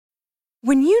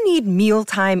When you need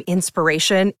mealtime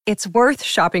inspiration, it's worth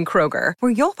shopping Kroger,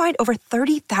 where you'll find over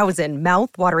 30,000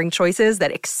 mouth-watering choices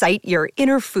that excite your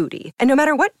inner foodie. And no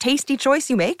matter what tasty choice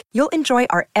you make, you'll enjoy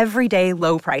our everyday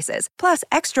low prices, plus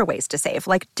extra ways to save,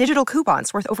 like digital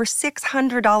coupons worth over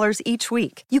 $600 each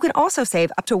week. You can also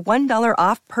save up to $1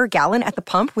 off per gallon at the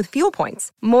pump with fuel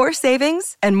points. More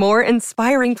savings and more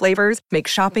inspiring flavors make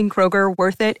shopping Kroger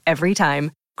worth it every time.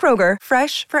 Kroger,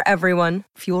 fresh for everyone.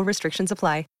 Fuel restrictions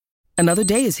apply. Another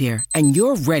day is here, and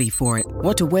you're ready for it.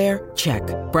 What to wear? Check.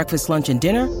 Breakfast, lunch, and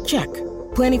dinner? Check.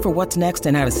 Planning for what's next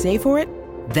and how to save for it?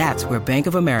 That's where Bank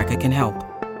of America can help.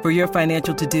 For your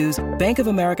financial to-dos, Bank of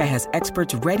America has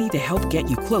experts ready to help get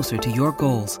you closer to your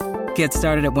goals. Get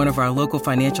started at one of our local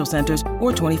financial centers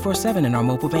or 24/7 in our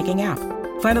mobile banking app.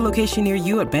 Find a location near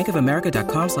you at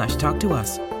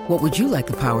bankofamerica.com/talktous. What would you like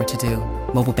the power to do?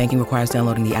 Mobile banking requires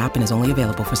downloading the app and is only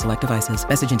available for select devices.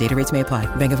 Message and data rates may apply.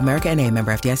 Bank of America N.A.,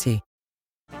 member FDIC.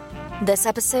 This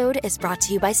episode is brought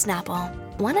to you by Snapple.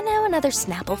 Want to know another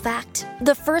Snapple fact?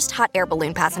 The first hot air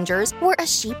balloon passengers were a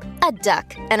sheep, a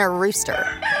duck, and a rooster.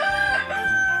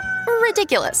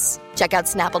 Ridiculous. Check out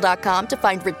Snapple.com to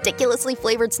find ridiculously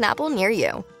flavored Snapple near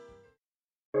you.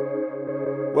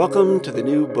 Welcome to the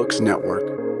New Books Network.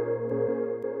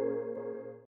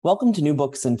 Welcome to New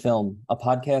Books in Film, a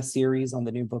podcast series on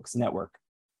the New Books Network.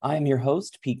 I am your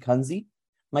host, Pete Kunze.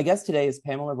 My guest today is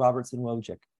Pamela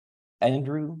Robertson-Wojcik,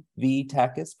 Andrew V.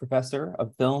 Takis Professor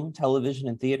of Film, Television,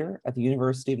 and Theater at the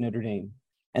University of Notre Dame,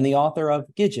 and the author of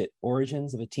Gidget,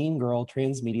 Origins of a Teen Girl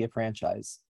Transmedia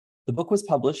Franchise. The book was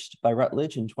published by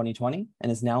Routledge in 2020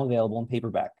 and is now available in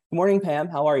paperback. Good morning, Pam.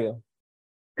 How are you?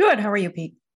 Good. How are you,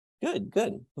 Pete? Good.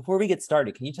 Before we get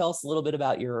started, can you tell us a little bit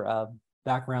about your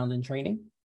background and training?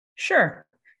 Sure.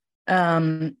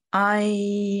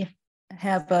 I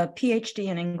have a PhD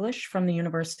in English from the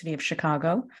University of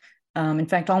Chicago. In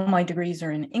fact, all my degrees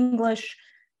are in English.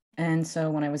 And so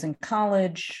when I was in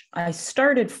college, I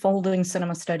started folding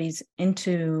cinema studies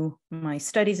into my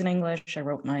studies in English. I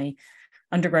wrote my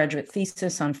undergraduate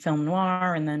thesis on film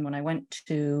noir. And then when I went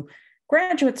to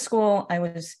graduate school, I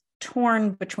was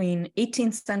torn between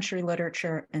 18th century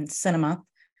literature and cinema.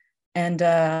 And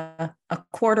a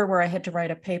quarter where I had to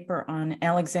write a paper on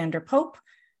Alexander Pope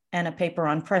and a paper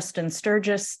on Preston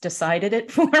Sturges decided it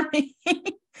for me.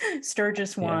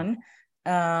 Sturges won.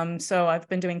 So I've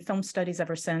been doing film studies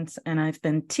ever since, and I've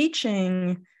been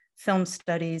teaching film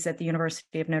studies at the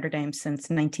University of Notre Dame since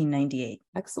 1998.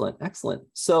 Excellent.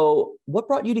 So what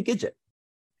brought you to Gidget?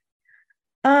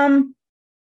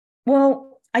 Well,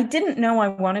 I didn't know I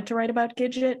wanted to write about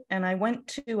Gidget, and I went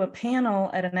to a panel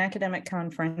at an academic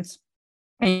conference,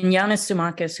 and Yanis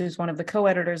Soumakis, who's one of the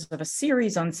co-editors of a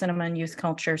series on cinema and youth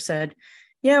culture, said,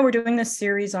 yeah, we're doing this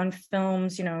series on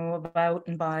films, about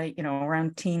and by,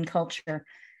 around teen culture.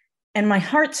 And my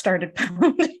heart started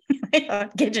pounding. I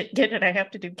thought, Gidget, I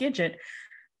have to do Gidget.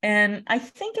 And I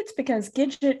think it's because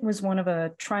Gidget was one of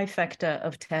a trifecta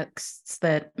of texts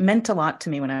that meant a lot to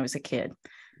me when I was a kid.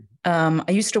 I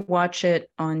used to watch it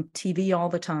on TV all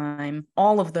the time,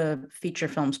 all of the feature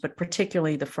films, but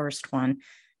particularly the first one.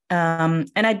 And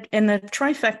the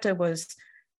trifecta was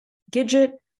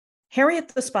Gidget, Harriet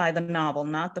the Spy, the novel,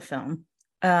 not the film,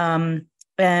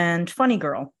 and Funny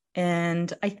Girl.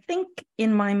 And I think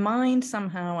in my mind,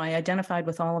 somehow I identified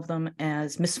with all of them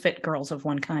as misfit girls of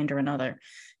one kind or another.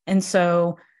 And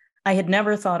so I had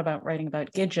never thought about writing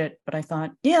about Gidget, but I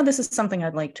thought, yeah, this is something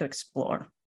I'd like to explore.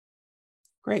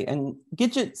 Great. And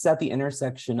Gidget's at the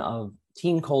intersection of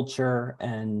teen culture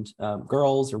and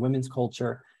girls or women's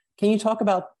culture. Can you talk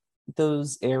about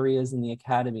those areas in the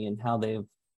academy and how they've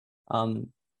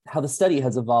how the study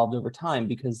has evolved over time?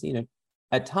 Because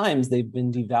at times they've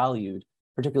been devalued,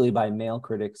 particularly by male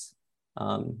critics.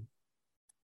 Right.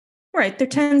 There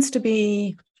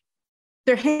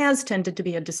has tended to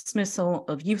be a dismissal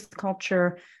of youth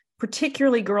culture,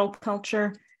 particularly girl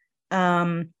culture,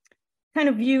 kind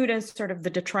of viewed as sort of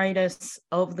the detritus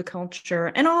of the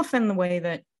culture. And often the way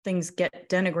that things get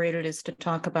denigrated is to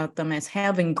talk about them as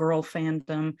having girl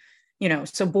fandom.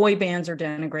 So boy bands are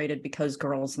denigrated because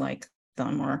girls like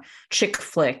them, or chick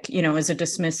flick, is a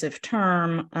dismissive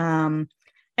term. And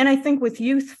I think with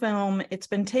youth film, it's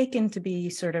been taken to be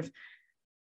sort of,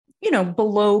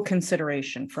 below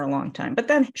consideration for a long time. But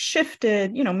that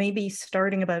shifted, maybe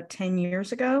starting about 10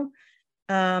 years ago.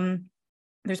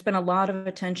 There's been a lot of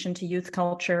attention to youth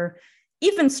culture,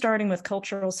 even starting with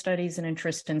cultural studies and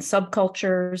interest in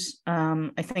subcultures,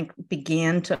 I think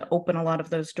began to open a lot of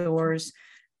those doors.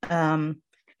 And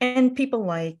people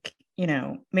like,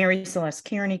 Mary Celeste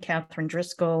Kearney, Catherine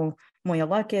Driscoll, Moya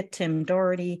Luckett, Tim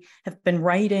Doherty have been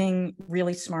writing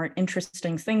really smart,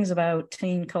 interesting things about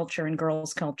teen culture and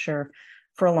girls' culture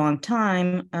for a long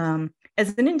time.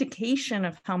 As an indication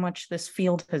of how much this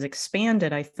field has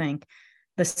expanded, I think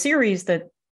the series that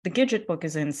the Gidget book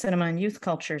is in, Cinema and Youth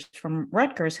Cultures from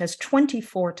Rutgers, has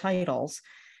 24 titles.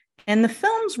 And the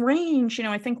films range,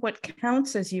 I think what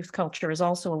counts as youth culture is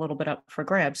also a little bit up for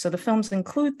grabs. So the films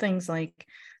include things like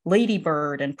Lady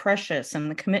Bird and Precious and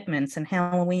The Commitments and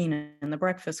Halloween and The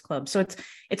Breakfast Club. So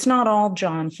it's not all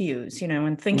John Hughes,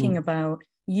 and thinking about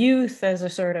youth as a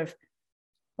sort of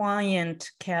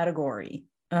pliant category,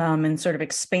 and sort of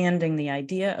expanding the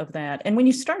idea of that. And when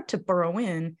you start to burrow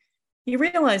in, you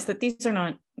realize that these are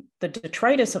not the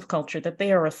detritus of culture, that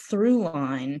they are a through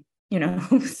line,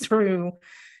 through,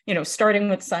 starting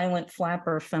with silent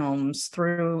flapper films,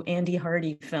 through Andy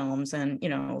Hardy films, and,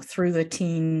 through the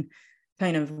teen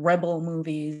kind of rebel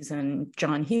movies and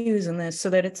John Hughes and this,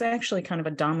 so that it's actually kind of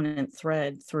a dominant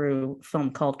thread through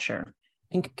film culture.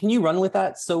 And can you run with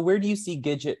that? So where do you see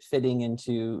Gidget fitting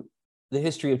into the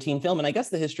history of teen film, and I guess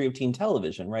the history of teen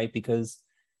television, right? Because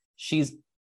she's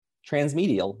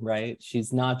transmedial, right?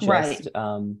 She's not just, right.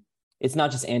 It's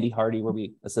not just Andy Hardy, where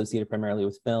we associate it primarily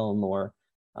with film, or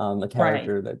a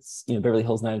character right. that's, Beverly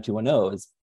Hills 90210 is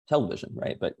television,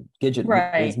 right? But Gidget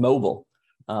right. is mobile.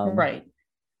 Right.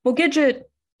 Well, Gidget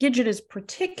is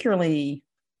particularly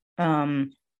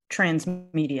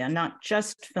transmedia, not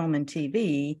just film and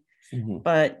TV,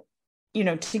 but,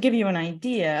 to give you an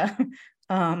idea,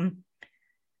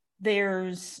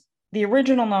 there's the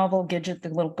original novel, Gidget, the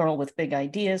Little Girl with Big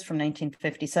Ideas from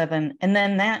 1957. And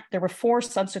then there were 4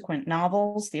 subsequent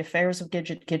novels, The Affairs of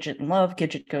Gidget, Gidget in Love,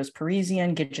 Gidget Goes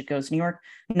Parisian, Gidget Goes New York,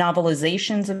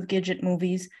 novelizations of Gidget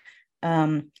movies.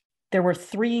 There were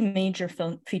 3 major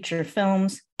feature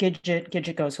films, Gidget,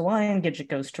 Gidget Goes Hawaiian, Gidget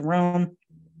Goes to Rome.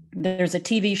 There's a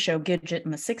TV show, Gidget,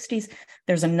 in the 60s.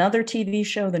 There's another TV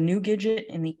show, The New Gidget,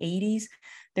 in the 80s.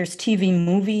 There's TV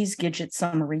movies, Gidget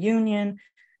Summer Reunion,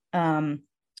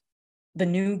 the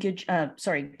new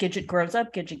Gidget Grows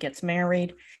Up, Gidget Gets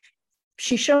Married.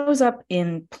 She shows up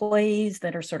in plays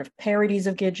that are sort of parodies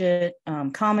of Gidget,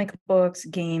 comic books,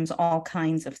 games, all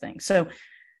kinds of things.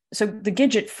 So the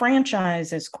Gidget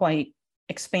franchise is quite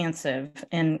expansive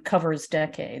and covers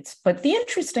decades. But the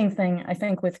interesting thing, I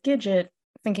think, with Gidget,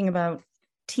 thinking about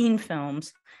teen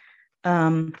films,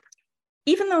 even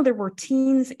though there were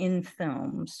teens in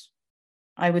films,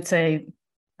 I would say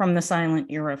from the silent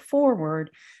era forward,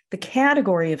 the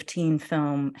category of teen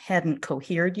film hadn't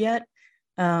cohered yet.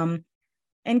 And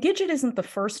Gidget isn't the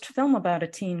first film about a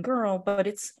teen girl, but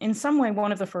it's in some way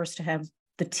one of the first to have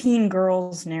the teen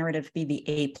girl's narrative be the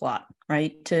A plot,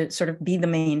 right? To sort of be the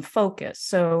main focus.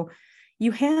 So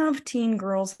you have teen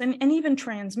girls and even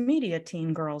transmedia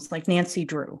teen girls like Nancy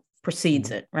Drew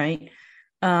precedes it, right?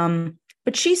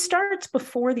 But she starts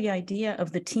before the idea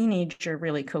of the teenager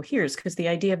really coheres, because the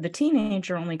idea of the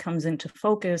teenager only comes into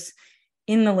focus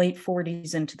in the late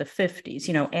 40s into the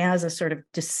 50s, as a sort of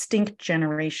distinct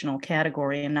generational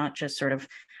category and not just sort of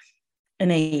an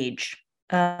age.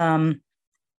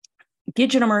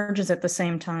 Gidget emerges at the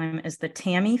same time as the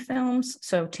Tammy films.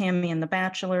 So Tammy and the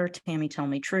Bachelor, Tammy Tell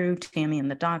Me True, Tammy and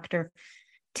the Doctor.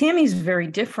 Tammy's very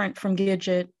different from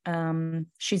Gidget.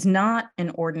 She's not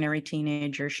an ordinary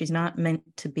teenager. She's not meant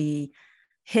to be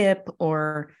hip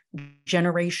or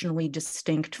generationally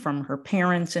distinct from her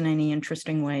parents in any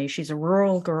interesting way. She's a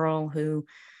rural girl who,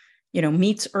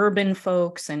 meets urban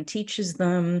folks and teaches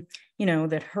them,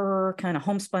 that her kind of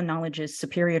homespun knowledge is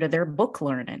superior to their book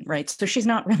learning, right? So she's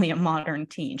not really a modern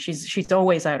teen. She's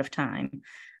always out of time.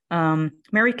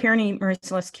 Mary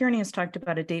Celeste Kearney has talked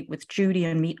about A Date with Judy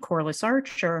and Meet Corliss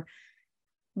Archer,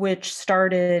 which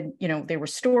started, they were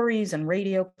stories and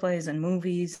radio plays and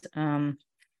movies.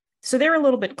 So they're a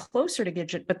little bit closer to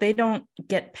Gidget, but they don't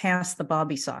get past the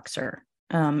Bobby Soxer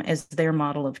as their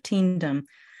model of teendom.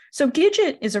 So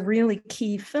Gidget is a really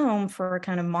key film for a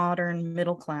kind of modern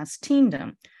middle-class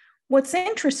teendom. What's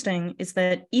interesting is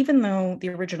that even though the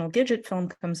original Gidget film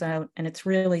comes out and it's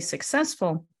really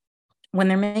successful, when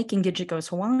they're making Gidget Goes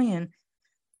Hawaiian,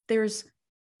 there's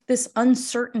this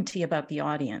uncertainty about the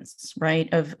audience,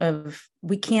 right? Of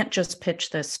we can't just pitch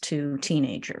this to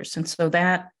teenagers. And so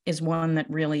that is one that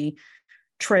really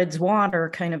treads water.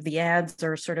 Kind of the ads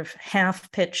are sort of half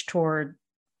pitched toward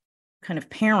kind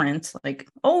of parents, like,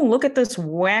 oh, look at this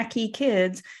wacky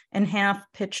kids, and half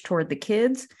pitched toward the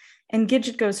kids. And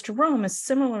Gidget Goes to Rome is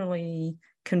similarly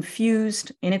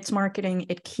confused in its marketing.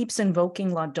 It keeps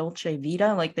invoking La Dolce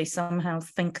Vita, like they somehow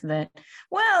think that,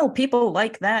 well, people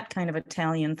like that kind of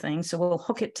Italian thing, so we'll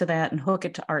hook it to that and hook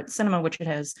it to art cinema, which it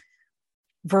has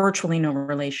virtually no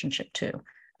relationship to.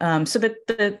 So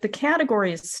that the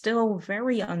category is still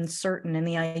very uncertain, and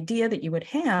the idea that you would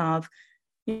have,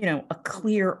 a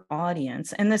clear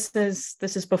audience, and this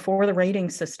is before the rating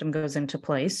system goes into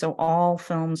place. So all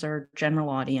films are general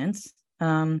audience.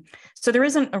 So there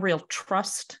isn't a real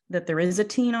trust that there is a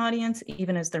teen audience,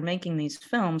 even as they're making these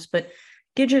films. But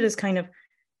Gidget is kind of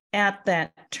at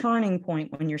that turning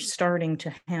point when you're starting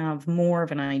to have more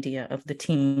of an idea of the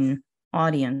teen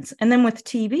audience. And then with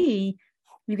TV,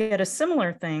 you get a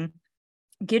similar thing.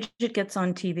 Gidget gets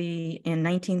on TV in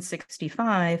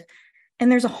 1965,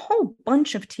 and there's a whole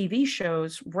bunch of TV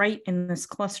shows right in this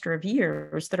cluster of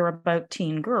years that are about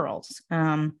teen girls.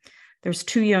 There's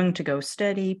Too Young to Go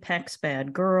Steady, Peck's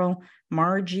Bad Girl,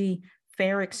 Margie,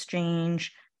 Fair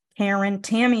Exchange, Karen.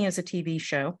 Tammy is a TV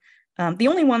show. The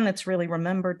only one that's really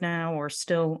remembered now or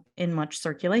still in much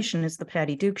circulation is the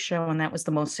Patty Duke Show, and that was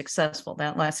the most successful.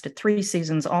 That lasted 3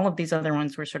 seasons. All of these other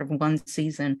ones were sort of 1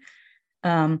 season.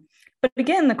 But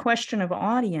again, the question of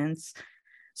audience.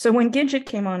 So when Gidget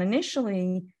came on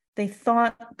initially, they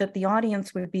thought that the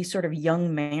audience would be sort of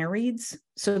young marrieds.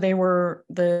 So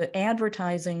the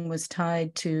advertising was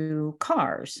tied to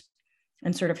cars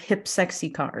and sort of hip, sexy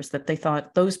cars that they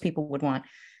thought those people would want.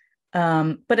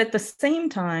 But at the same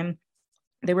time,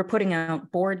 they were putting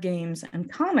out board games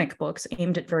and comic books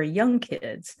aimed at very young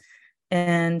kids.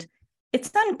 And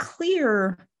it's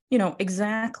unclear,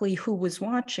 exactly who was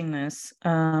watching this.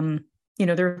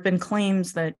 There have been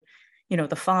claims that,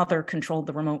 the father controlled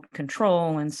the remote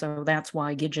control, and so that's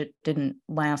why Gidget didn't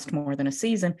last more than a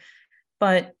season.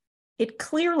 But it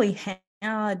clearly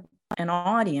had an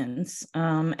audience,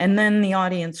 and then the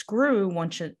audience grew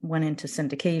once it went into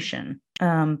syndication.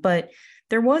 But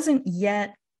there wasn't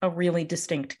yet a really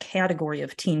distinct category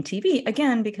of teen TV,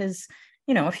 again, because,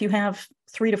 if you have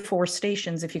 3 to 4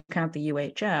 stations, if you count the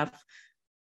UHF,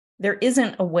 there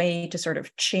isn't a way to sort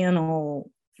of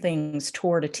channel things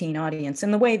toward a teen audience in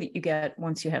the way that you get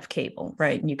once you have cable,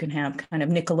 right? And you can have kind of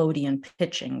Nickelodeon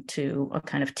pitching to a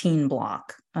kind of teen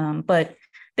block. But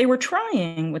they were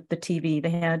trying with the TV.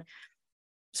 They had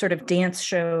sort of dance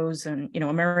shows and,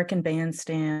 American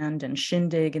Bandstand and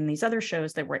Shindig and these other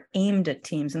shows that were aimed at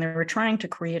teens, and they were trying to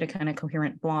create a kind of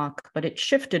coherent block, but it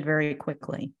shifted very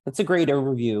quickly. That's a great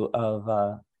overview of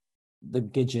the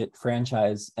Gidget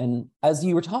franchise. And as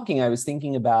you were talking, I was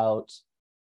thinking about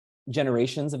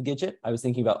generations of Gidget. I was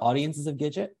thinking about audiences of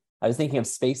Gidget. I was thinking of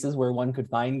spaces where one could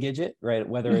find Gidget, right?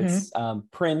 Whether it's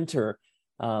print or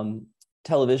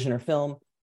television or film.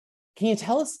 Can you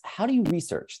tell us, how do you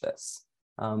research this?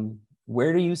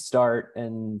 Where do you start,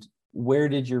 and where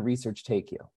did your research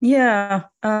take you? Yeah.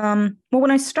 Well,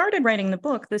 when I started writing the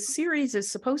book, the series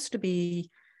is supposed to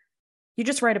be, you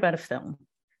just write about a film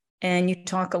and you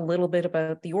talk a little bit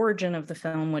about the origin of the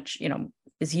film, which,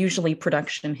 is usually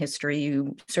production history.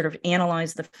 You sort of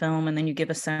analyze the film and then you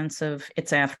give a sense of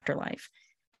its afterlife.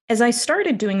 As I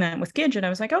started doing that with Gidget, I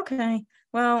was like, okay,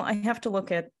 well, I have to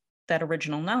look at that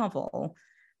original novel,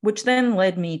 which then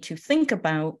led me to think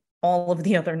about all of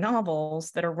the other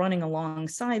novels that are running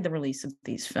alongside the release of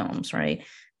these films, right?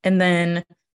 And then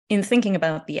in thinking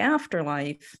about the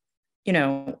afterlife,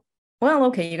 well,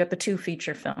 okay, you got the 2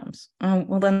 feature films.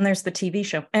 Well, then there's the TV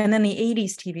show. And then the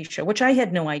 80s TV show, which I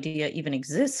had no idea even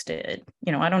existed.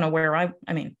 I don't know where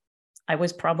I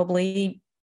was probably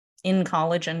in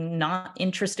college and not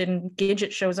interested in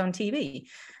Gidget shows on TV.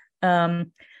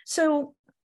 So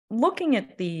looking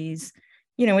at these,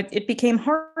 it became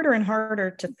harder and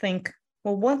harder to think,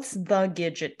 well, what's the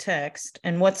Gidget text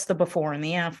and what's the before and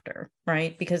the after,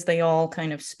 right? Because they all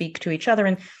kind of speak to each other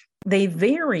and they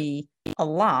vary a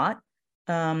lot,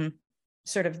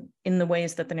 sort of in the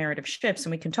ways that the narrative shifts.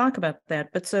 And we can talk about that.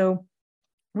 But so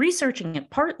researching it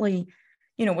partly,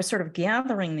 was sort of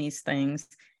gathering these things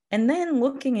and then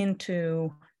looking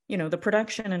into, the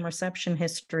production and reception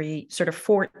history sort of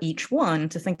for each one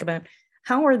to think about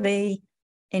how are they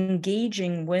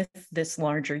engaging with this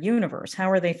larger universe?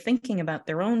 How are they thinking about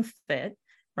their own fit,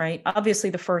 right?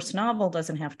 Obviously, the first novel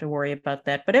doesn't have to worry about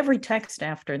that, but every text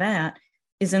after that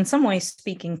is in some way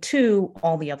speaking to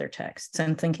all the other texts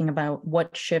and thinking about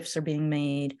what shifts are being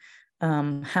made,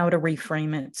 how to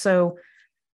reframe it. So,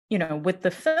 with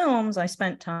the films, I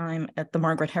spent time at the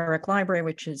Margaret Herrick Library,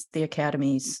 which is the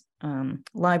Academy's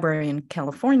library in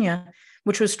California,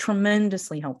 which was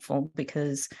tremendously helpful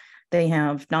because they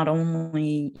have not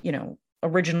only,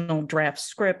 original draft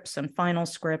scripts and final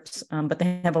scripts, but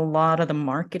they have a lot of the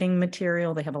marketing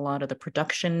material. They have a lot of the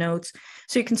production notes.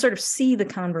 So you can sort of see the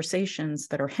conversations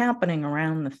that are happening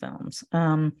around the films.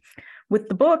 With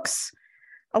the books,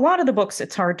 a lot of the books,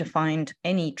 it's hard to find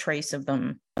any trace of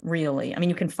them, really. I mean,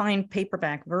 you can find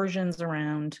paperback versions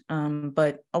around,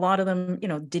 but a lot of them,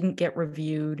 didn't get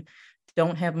reviewed,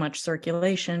 don't have much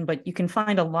circulation, but you can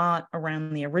find a lot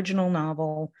around the original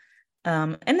novel.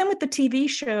 And then with the TV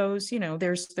shows,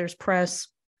 there's press,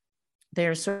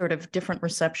 there's sort of different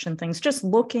reception things, just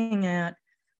looking at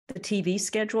the TV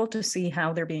schedule to see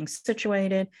how they're being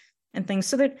situated and things.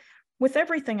 So that with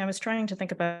everything, I was trying to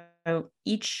think about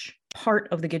each part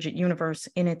of the Gidget universe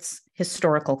in its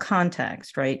historical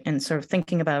context, right? And sort of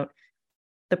thinking about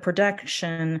the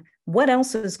production, what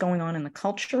else is going on in the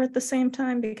culture at the same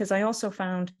time? Because I also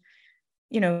found,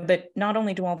 that not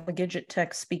only do all the Gidget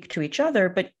texts speak to each other,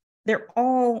 but they're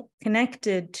all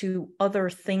connected to other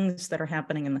things that are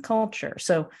happening in the culture.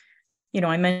 So,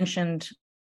 I mentioned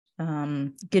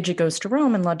Gidget Goes to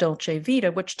Rome and La Dolce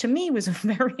Vita, which to me was a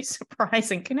very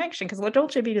surprising connection because La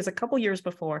Dolce Vita is a couple years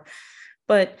before,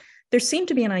 but there seemed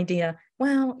to be an idea,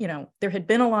 well, there had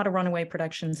been a lot of runaway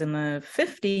productions in the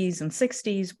 50s and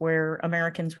 60s where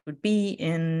Americans would be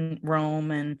in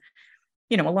Rome and,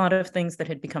 a lot of things that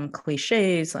had become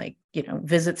cliches, like,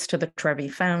 visits to the Trevi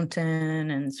Fountain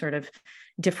and sort of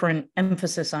different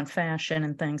emphasis on fashion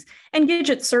and things. And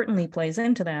Gidget certainly plays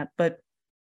into that, but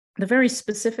the very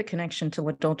specific connection to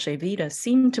La Dolce Vita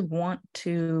seemed to want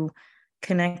to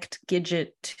connect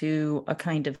Gidget to a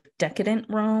kind of decadent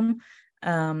Rome,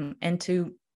 and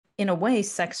to, in a way,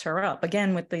 sex her up,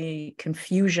 again, with the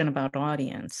confusion about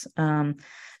audience.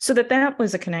 So that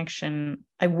was a connection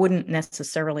I wouldn't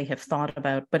necessarily have thought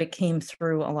about, but it came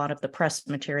through a lot of the press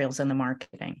materials and the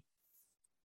marketing.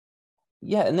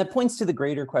 Yeah, and that points to the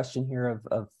greater question here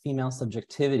of female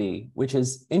subjectivity, which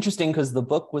is interesting because the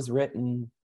book was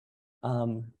written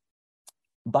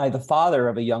by the father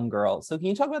of a young girl. So can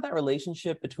you talk about that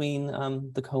relationship between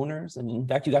the Kohners? And in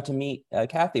fact, you got to meet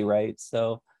Kathy, right?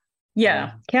 So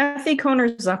yeah, Kathy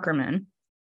Kohner Zuckerman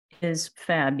is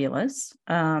fabulous.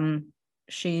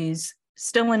 She's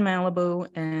still in Malibu,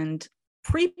 and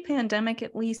pre-pandemic,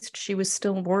 at least, she was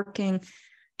still working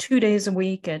 2 days a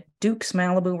week at Duke's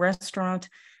Malibu restaurant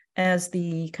as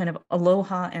the kind of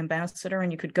Aloha ambassador.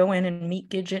 And you could go in and meet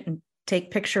Gidget and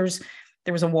take pictures.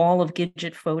 There was a wall of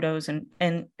Gidget photos,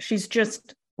 and she's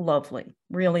just lovely,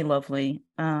 really lovely.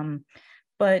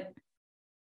 But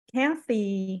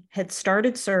Kathy had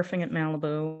started surfing at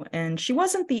Malibu, and she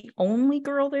wasn't the only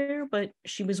girl there, but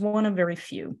she was one of very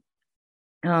few.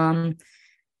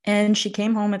 And she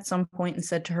came home at some point and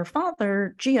said to her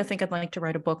father, gee, I think I'd like to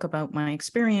write a book about my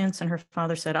experience. And her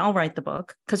father said, I'll write the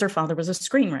book, because her father was a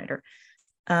screenwriter.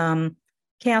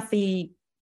 Kathy,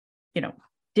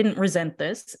 didn't resent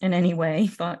this in any way,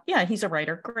 thought, yeah, he's a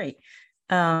writer, great.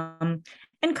 And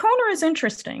Kohner is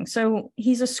interesting. So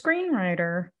he's a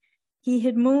screenwriter. He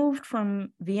had moved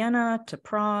from Vienna to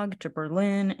Prague to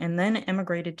Berlin and then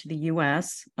emigrated to the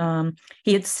US.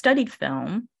 He had studied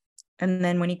film. And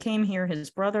then when he came here, his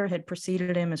brother had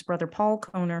preceded him. His brother, Paul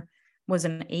Kohner, was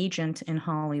an agent in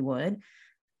Hollywood.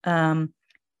 Kohner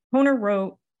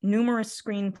wrote numerous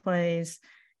screenplays,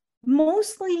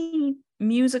 mostly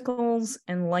musicals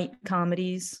and light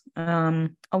comedies, a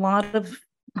lot of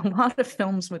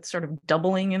films with sort of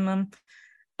doubling in them,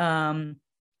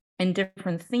 and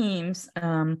different themes.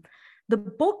 The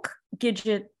book,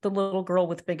 Gidget, the Little Girl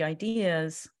with Big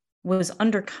Ideas, was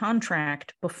under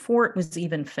contract before it was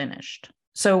even finished.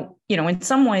 So, in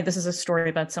some way, this is a story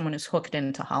about someone who's hooked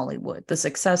into Hollywood. The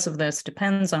success of this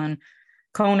depends on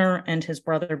Kohner and his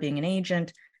brother being an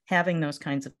agent, having those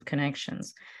kinds of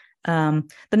connections. The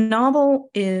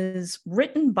novel is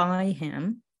written by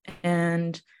him,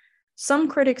 and some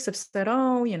critics have said,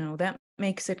 that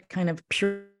makes it kind of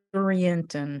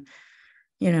prurient and,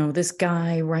 this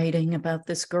guy writing about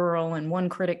this girl. And one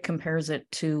critic compares it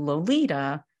to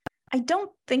Lolita. I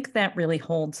don't think that really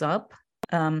holds up,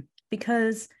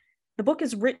 because the book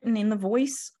is written in the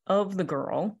voice of the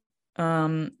girl,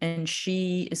 and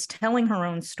she is telling her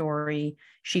own story.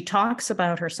 She talks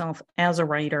about herself as a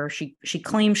writer. She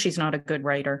claims she's not a good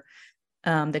writer,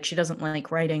 that she doesn't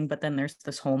like writing, but then there's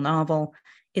this whole novel.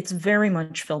 It's very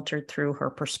much filtered through her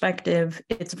perspective.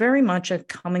 It's very much a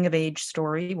coming-of-age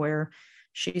story where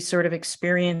she's sort of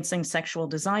experiencing sexual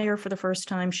desire for the first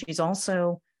time. She's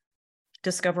also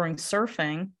discovering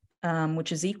surfing,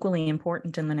 which is equally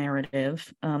important in the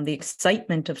narrative. The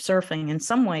excitement of surfing in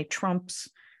some way trumps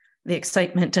the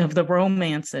excitement of the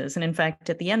romances. And in fact,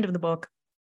 at the end of the book,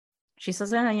 she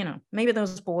says, maybe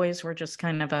those boys were just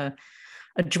kind of a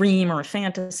dream or a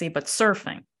fantasy, but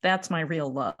surfing, that's my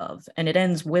real love. And it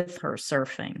ends with her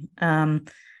surfing.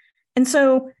 And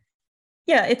so,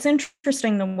 Yeah, it's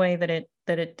interesting the way that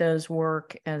it does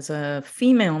work as a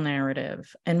female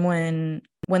narrative. And when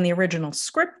the original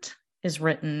script is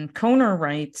written, Kohner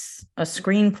writes a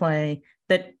screenplay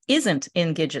that isn't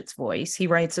in Gidget's voice. He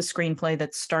writes a screenplay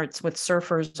that starts with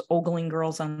surfers ogling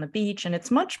girls on the beach, and it's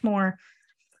much more,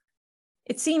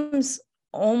 it seems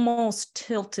almost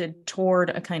tilted toward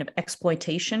a kind of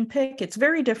exploitation pick. It's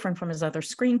very different from his other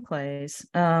screenplays.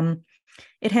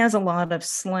 It has a lot of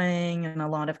slang and a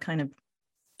lot of kind of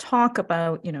talk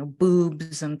about,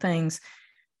 boobs and things.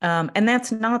 And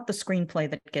that's not the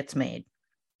screenplay that gets made.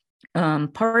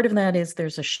 Part of that is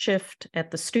there's a shift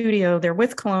at the studio. They're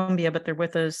with Columbia, but they're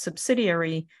with a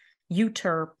subsidiary,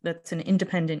 UTERP, that's an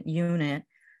independent unit.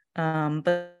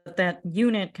 But that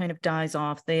unit kind of dies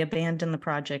off. They abandon the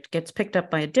project, gets picked up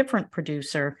by a different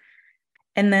producer.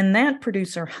 And then that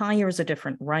producer hires a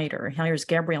different writer. He hires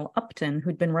Gabrielle Upton,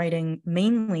 who'd been writing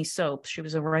mainly soaps. She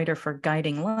was a writer for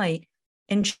Guiding Light.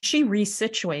 And she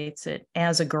resituates it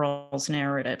as a girl's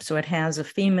narrative. So it has a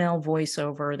female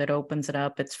voiceover that opens it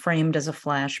up. It's framed as a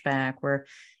flashback where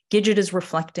Gidget is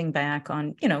reflecting back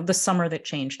on, the summer that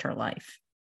changed her life.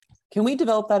 Can we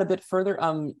develop that a bit further?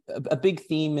 A big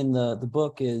theme in the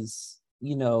book is,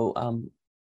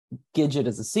 Gidget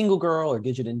as a single girl or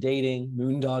Gidget in dating.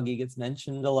 Moondoggie gets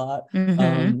mentioned a lot.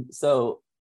 Mm-hmm. So,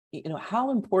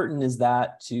 how important is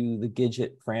that to the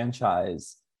Gidget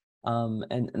franchise?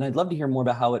 And I'd love to hear more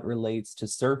about how it relates to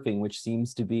surfing, which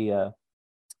seems to be a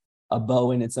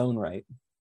bow in its own right.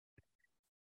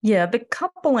 Yeah, the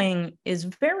coupling is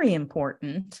very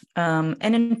important. And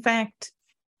in fact,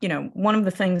 one of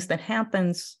the things that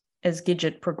happens as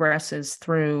Gidget progresses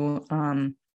through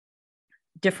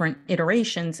different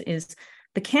iterations is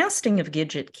the casting of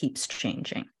Gidget keeps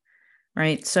changing.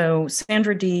 Right. So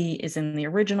Sandra Dee is in the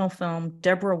original film.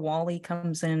 Deborah Wally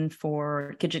comes in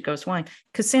for Gidget Goes Wine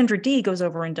because Sandra Dee goes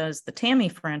over and does the Tammy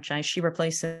franchise. She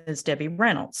replaces Debbie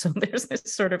Reynolds. So there's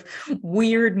this sort of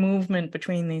weird movement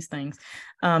between these things.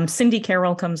 Cindy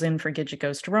Carroll comes in for Gidget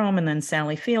Goes to Rome. And then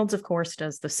Sally Fields, of course,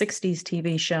 does the 60s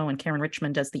TV show. And Karen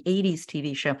Richmond does the 80s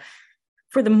TV show.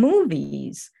 For the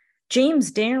movies,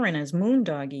 James Darren as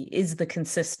Moondoggie is the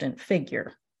consistent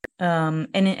figure.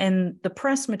 And the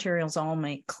press materials all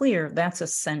make clear that's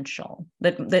essential,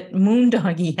 that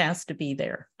Moondoggie has to be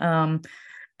there. But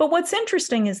what's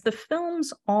interesting is the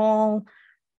films all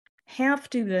have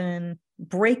to then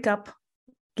break up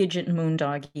Gidget and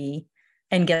Moondoggie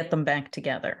and get them back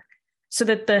together. So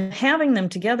that the having them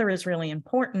together is really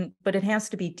important, but it has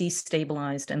to be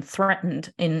destabilized and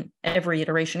threatened in every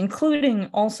iteration, including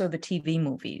also the TV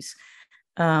movies.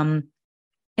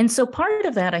 And so part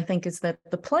of that, I think, is that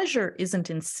the pleasure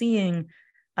isn't in seeing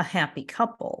a happy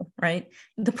couple, right?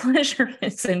 The pleasure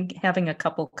is in having a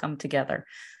couple come together.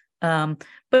 But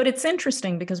it's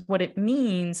interesting because what it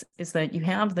means is that you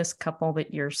have this couple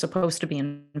that you're supposed to be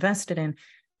invested in,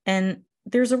 and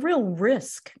there's a real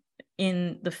risk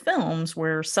in the films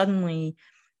where suddenly,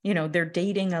 they're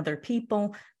dating other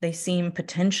people. They seem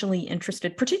potentially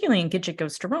interested, particularly in Gidget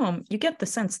Goes to Rome. You get the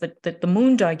sense that the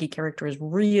Moondoggie character is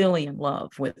really in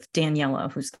love with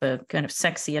Daniela, who's the kind of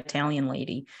sexy Italian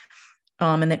lady.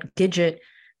 And that Gidget,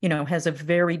 has a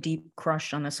very deep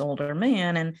crush on this older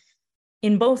man. And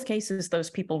in both cases,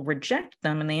 those people reject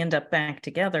them and they end up back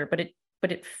together.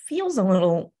 But it feels a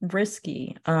little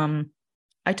risky.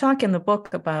 I talk in the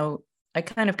book about, I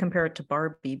kind of compare it to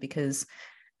Barbie because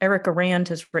Erica Rand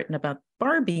has written about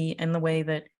Barbie and the way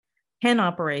that Ken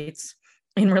operates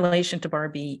in relation to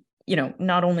Barbie,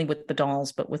 not only with the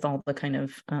dolls, but with all the kind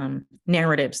of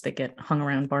narratives that get hung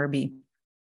around Barbie.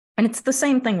 And it's the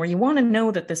same thing where you want to know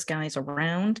that this guy's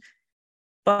around,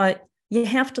 but you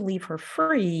have to leave her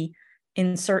free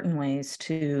in certain ways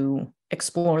to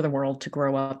explore the world, to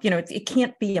grow up. It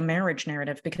can't be a marriage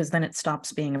narrative because then it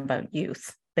stops being about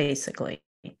youth, basically.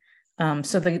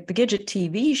 So the Gidget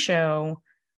TV show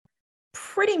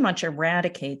pretty much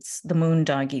eradicates the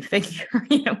Moondoggie figure.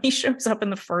 He shows up in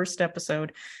the first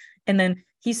episode and then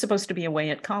he's supposed to be away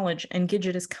at college and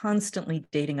Gidget is constantly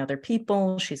dating other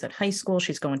people. She's at high school.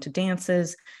 She's going to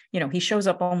dances. He shows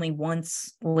up only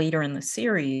once later in the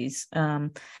series.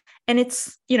 And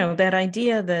it's, that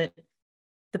idea that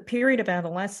the period of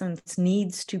adolescence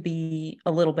needs to be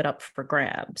a little bit up for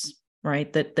grabs,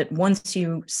 right? That once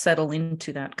you settle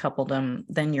into that coupledom,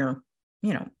 then you're,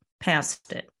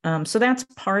 past it. So that's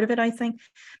part of it, I think.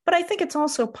 But I think it's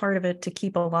also part of it to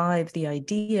keep alive the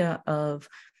idea of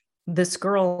this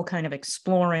girl kind of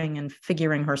exploring and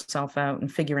figuring herself out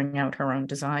and figuring out her own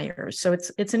desires. So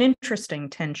it's an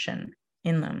interesting tension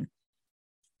in them.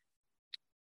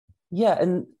 Yeah,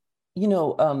 and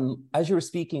As you were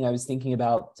speaking, I was thinking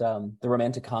about the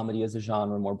romantic comedy as a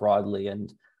genre more broadly.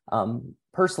 And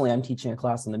personally, I'm teaching a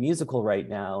class on the musical right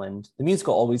now, and the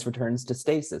musical always returns to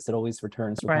stasis. It always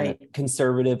returns to kind of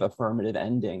conservative, affirmative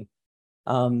ending.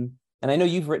 And I know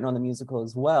you've written on the musical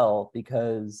as well,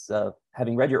 because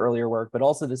having read your earlier work, but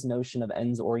also this notion of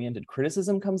ends-oriented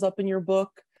criticism comes up in your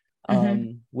book,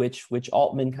 which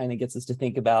Altman kind of gets us to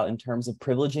think about in terms of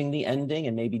privileging the ending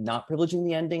and maybe not privileging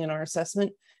the ending in our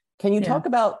assessment. Can you talk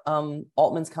about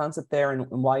Altman's concept there and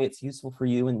why it's useful for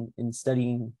you in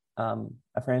studying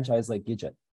a franchise like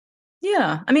Gidget?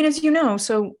 Yeah, I mean, as you know,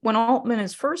 so when Altman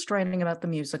is first writing about the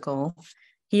musical,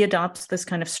 he adopts this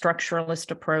kind of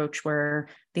structuralist approach where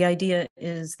the idea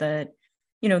is that,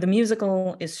 the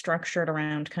musical is structured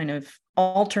around kind of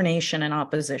alternation and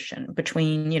opposition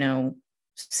between,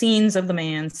 scenes of the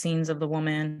man, scenes of the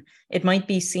woman. It might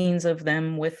be scenes of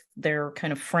them with their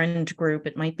kind of friend group.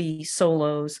 It might be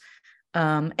solos.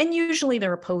 And usually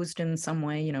they're opposed in some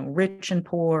way, rich and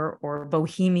poor, or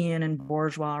bohemian and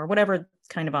bourgeois, or whatever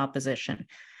kind of opposition.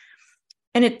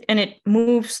 And it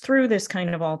moves through this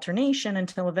kind of alternation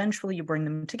until eventually you bring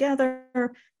them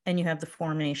together and you have the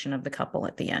formation of the couple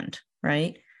at the end,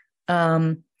 right?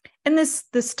 And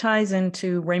this ties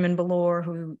into Raymond Ballor,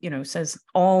 who says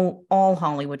all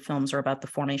Hollywood films are about the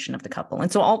formation of the couple.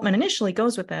 And so Altman initially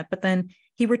goes with that, but then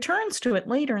he returns to it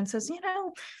later and says,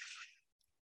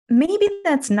 maybe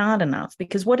that's not enough,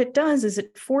 because what it does is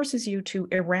it forces you to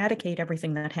eradicate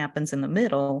everything that happens in the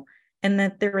middle, and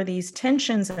that there are these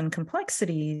tensions and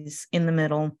complexities in the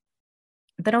middle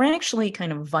that are actually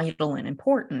kind of vital and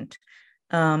important.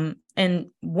 And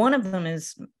one of them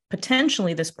is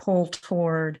potentially this pull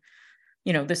toward,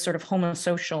 this sort of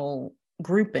homosocial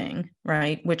grouping,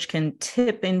 right, which can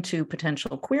tip into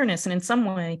potential queerness. And in some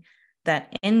way,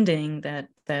 that ending,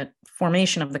 that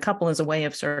formation of the couple is a way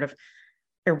of sort of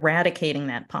eradicating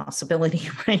that possibility,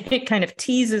 right? It kind of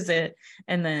teases it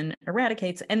and then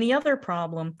eradicates. And the other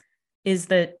problem is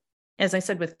that, as I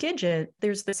said with Gidget,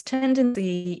 there's this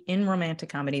tendency in romantic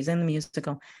comedies, in the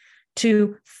musical,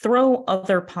 to throw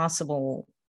other possible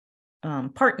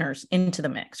partners into the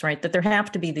mix, right? That there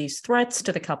have to be these threats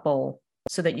to the couple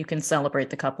so that you can celebrate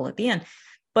the couple at the end.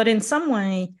 But in some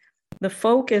way, the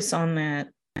focus on that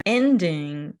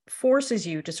ending forces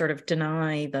you to sort of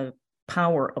deny the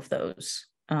power of those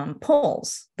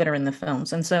pulls that are in the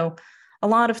films. And so a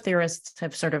lot of theorists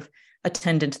have sort of a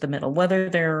tendon to the middle, whether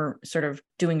they're sort of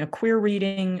doing a queer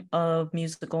reading of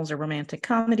musicals or romantic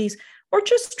comedies, or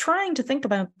just trying to think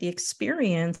about the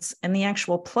experience and the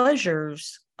actual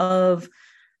pleasures of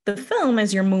the film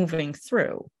as you're moving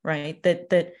through, right? That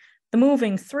the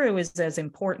moving through is as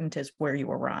important as where you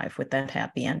arrive with that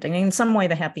happy ending. And in some way,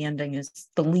 the happy ending is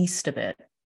the least of it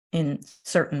in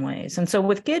certain ways. And so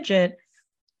with Gidget,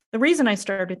 the reason I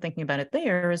started thinking about it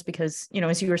there is because,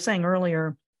 as you were saying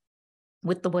earlier,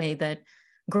 with the way that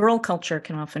girl culture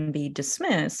can often be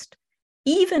dismissed,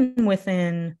 even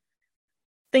within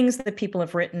things that people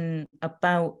have written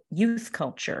about youth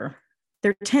culture,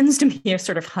 there tends to be a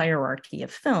sort of hierarchy of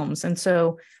films. And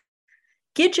so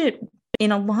Gidget,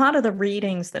 in a lot of the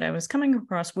readings that I was coming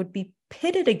across, would be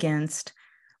pitted against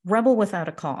Rebel Without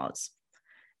a Cause.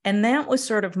 And that was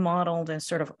sort of modeled as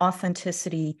sort of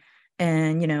authenticity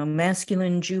and,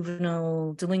 masculine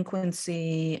juvenile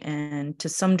delinquency, and to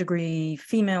some degree,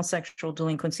 female sexual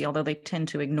delinquency, although they tend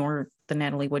to ignore the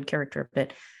Natalie Wood character a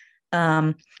bit.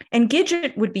 And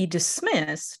Gidget would be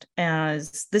dismissed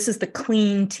as, this is the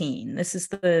clean teen. This is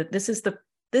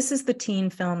the teen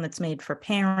film that's made for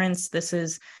parents. This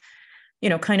is,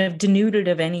 kind of denuded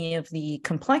of any of the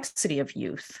complexity of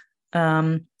youth.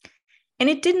 And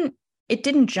it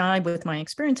didn't jibe with my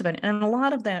experience about it. And a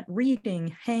lot of that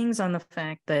reading hangs on the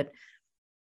fact that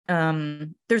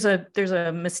there's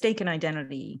a mistaken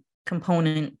identity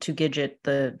component to Gidget,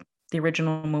 the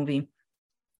original movie,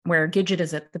 where Gidget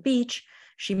is at the beach.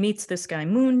 She meets this guy,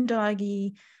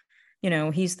 Moondoggie.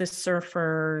 He's this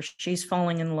surfer. She's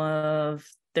falling in love.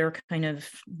 They're kind of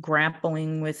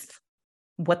grappling with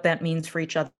what that means for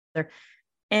each other.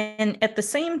 And at the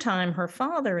same time, her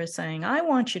father is saying, I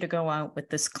want you to go out with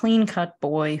this clean-cut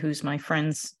boy who's my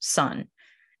friend's son.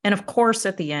 And of course,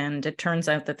 at the end, it turns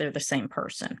out that they're the same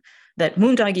person, that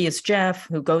Moondoggie is Jeff,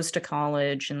 who goes to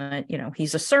college, and that,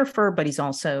 he's a surfer, but he's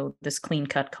also this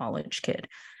clean-cut college kid.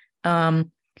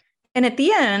 And at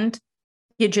the end,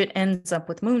 Gidget ends up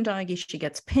with Moondoggie. She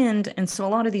gets pinned. And so a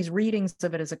lot of these readings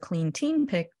of it as a clean teen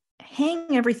pick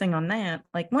hang everything on that.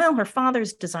 Like, well, her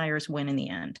father's desires win in the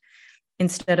end,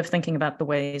 instead of thinking about the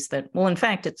ways that, well, in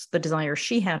fact, it's the desire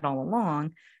she had all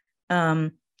along.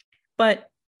 But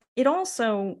it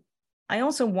also, I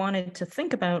also wanted to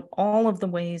think about all of the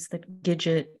ways that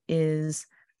Gidget is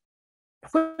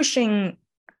pushing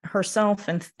herself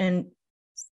and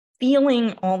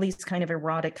feeling all these kind of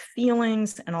erotic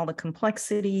feelings and all the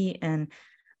complexity and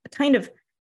kind of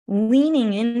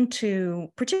leaning into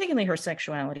particularly her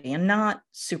sexuality and not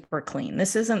super clean.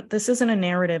 This isn't a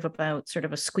narrative about sort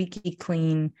of a squeaky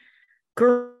clean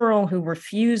girl who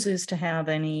refuses to have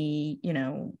any,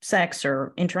 sex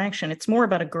or interaction. It's more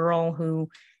about a girl who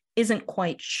isn't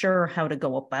quite sure how to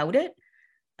go about it.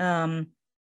 And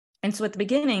so at the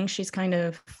beginning, she's kind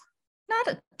of not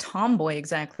a tomboy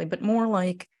exactly, but more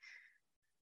like,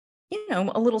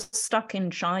 a little stuck in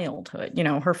childhood.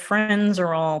 Her friends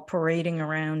are all parading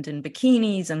around in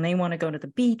bikinis and they want to go to the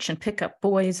beach and pick up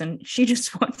boys, and she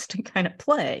just wants to kind of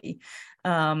play.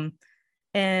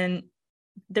 And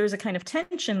there's a kind of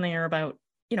tension there about,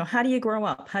 how do you grow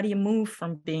up? How do you move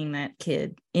from being that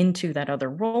kid into that other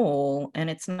role? And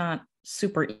it's not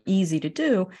super easy to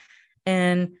do.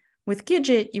 And with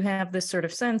Gidget, you have this sort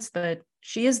of sense that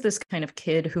she is this kind of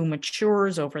kid who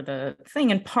matures over the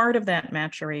thing. And part of that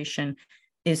maturation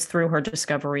is through her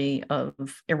discovery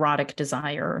of erotic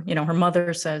desire. Her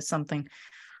mother says something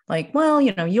like, well,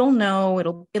 you'll know,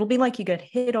 it'll be like you get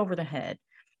hit over the head.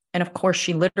 And of course,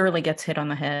 she literally gets hit on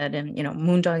the head, and,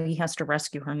 Moondoggie has to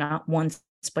rescue her not once,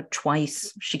 but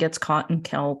twice. She gets caught in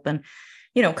kelp and,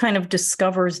 kind of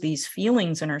discovers these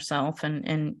feelings in herself,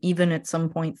 and even at some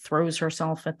point throws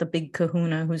herself at the big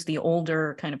kahuna, who's the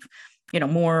older kind of,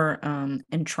 more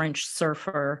entrenched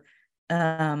surfer,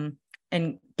 and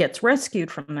gets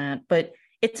rescued from that. But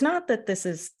it's not that this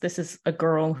is a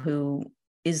girl who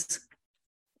is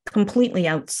completely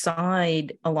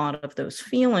outside a lot of those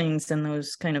feelings and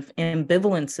those kind of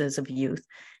ambivalences of youth.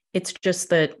 It's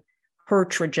just that her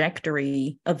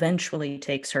trajectory eventually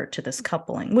takes her to this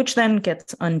coupling, which then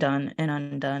gets undone and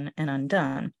undone and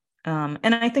undone.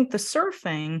 And I think the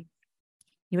surfing,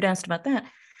 you had asked about that.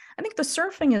 I think the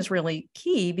surfing is really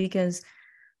key because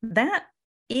that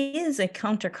is a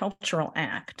countercultural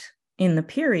act in the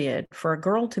period. For a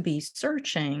girl to be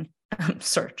surfing,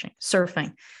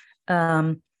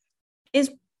 is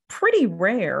pretty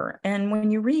rare. And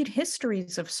when you read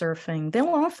histories of surfing, they'll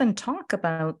often talk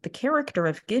about the character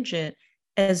of Gidget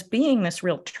as being this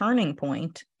real turning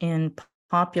point in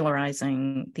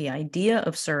popularizing the idea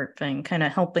of surfing, kind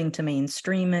of helping to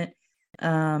mainstream it.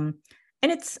 And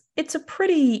it's a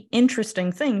pretty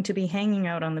interesting thing to be hanging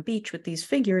out on the beach with these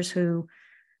figures who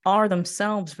are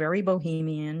themselves very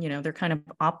bohemian. They're kind of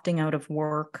opting out of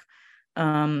work,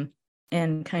 and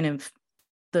kind of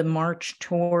the march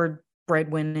toward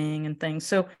breadwinning and things.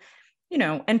 So,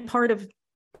 and part of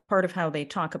how they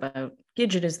talk about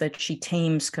Gidget is that she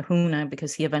tames Kahuna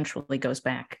because he eventually goes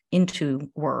back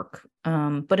into work.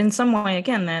 But in some way,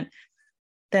 again,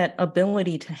 that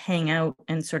ability to hang out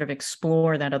and sort of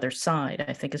explore that other side,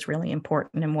 I think, is really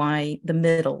important, and why the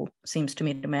middle seems to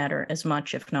me to matter as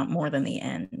much, if not more, than the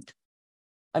end.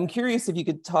 I'm curious if you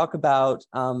could talk about,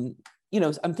 I'm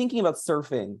thinking about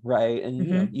surfing, right?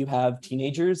 And you have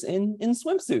teenagers in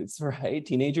swimsuits, right?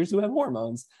 Teenagers who have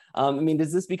hormones.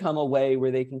 Does this become a way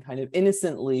where they can kind of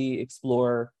innocently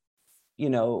explore,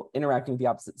 interacting with the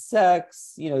opposite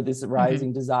sex, this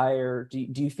rising desire? Do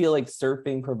you feel like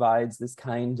surfing provides this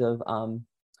kind of,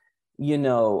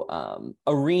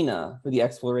 arena for the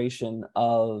exploration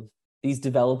of these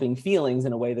developing feelings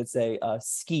in a way that, say,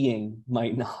 skiing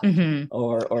might not,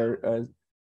 or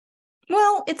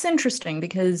Well, it's interesting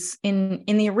because in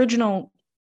the original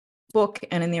book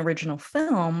and in the original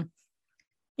film,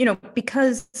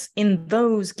 because in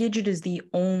those, Gidget is the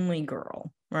only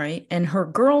girl, right? And her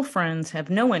girlfriends have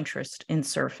no interest in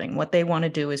surfing. What they want to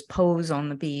do is pose on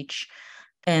the beach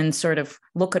and sort of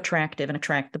look attractive and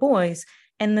attract the boys.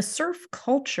 And the surf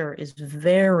culture is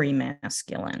very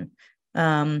masculine.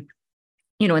 And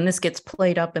this gets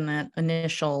played up in that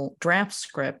initial draft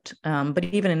script. But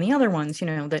even in the other ones,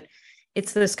 that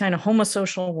it's this kind of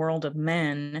homosocial world of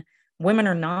men. Women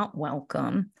are not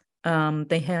welcome.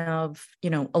 They have,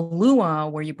 a luau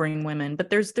where you bring women, but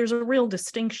there's a real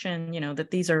distinction,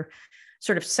 that these are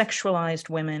sort of sexualized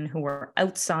women who are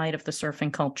outside of the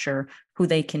surfing culture, who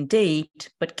they can date,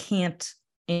 but can't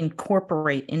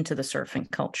incorporate into the surfing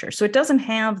culture. So it doesn't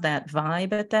have that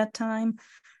vibe at that time.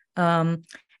 And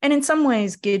in some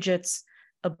ways, Gidget's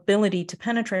ability to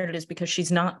penetrate it is because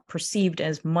she's not perceived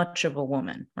as much of a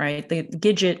woman, right? The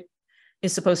Gidget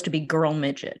is supposed to be girl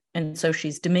midget. And so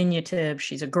she's diminutive.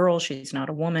 She's a girl. She's not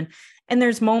a woman. And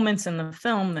there's moments in the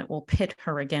film that will pit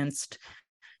her against,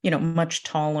 much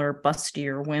taller,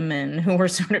 bustier women who are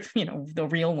sort of, the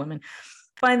real women.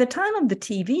 By the time of the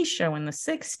TV show in the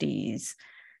 60s,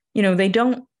 they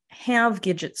don't have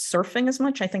Gidget surfing as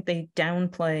much. I think they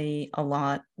downplay a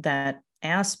lot that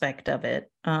aspect of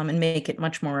it, and make it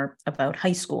much more about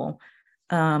high school.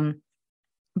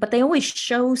 But they always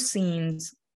show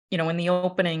scenes, in the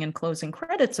opening and closing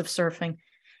credits of surfing.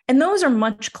 And those are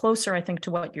much closer, I think,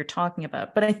 to what you're talking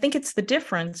about. But I think it's the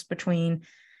difference between,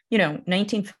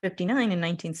 1959 and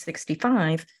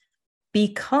 1965,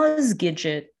 because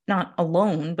Gidget, not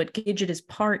alone, but Gidget is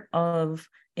part of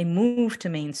a move to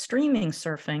mainstreaming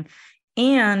surfing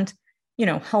and,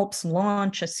 helps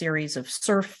launch a series of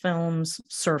surf films,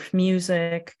 surf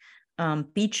music,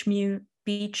 beach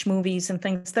movies and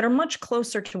things that are much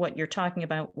closer to what you're talking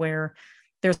about, where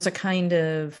there's a kind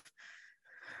of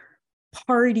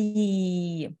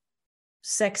party,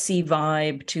 sexy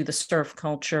vibe to the surf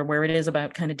culture, where it is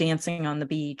about kind of dancing on the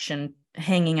beach and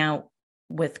hanging out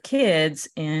with kids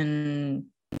in,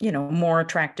 more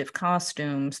attractive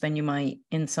costumes than you might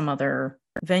in some other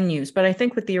venues. But I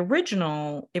think with the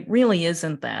original, it really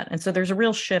isn't that. And so there's a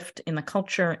real shift in the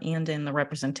culture and in the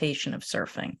representation of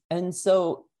surfing. And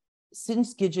so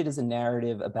since Gidget is a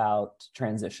narrative about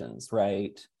transitions,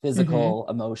 right? Physical,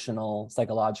 emotional,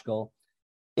 psychological,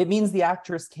 it means the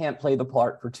actress can't play the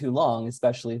part for too long,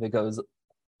 especially if it goes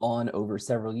on over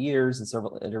several years and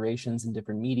several iterations in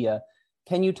different media.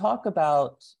 Can you talk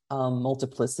about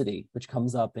multiplicity, which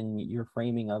comes up in your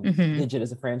framing of Gidget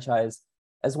as a franchise,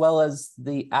 as well as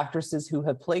the actresses who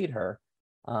have played her,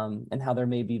 and how there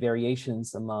may be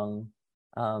variations among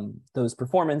those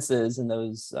performances and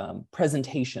those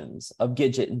presentations of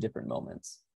Gidget in different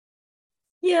moments?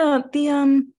 Yeah,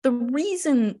 the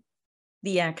reason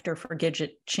the actor for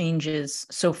Gidget changes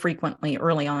so frequently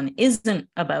early on isn't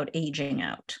about aging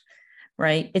out,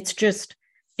 right?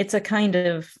 It's a kind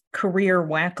of career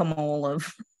whack-a-mole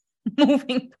of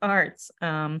moving parts.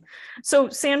 So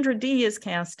Sandra Dee is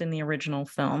cast in the original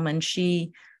film, and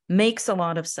she makes a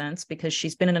lot of sense because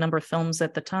she's been in a number of films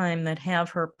at the time that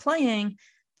have her playing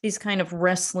these kind of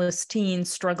restless teens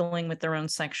struggling with their own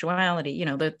sexuality,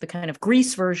 the kind of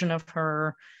Grease version of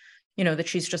her, that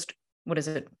she's just,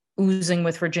 oozing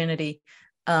with virginity,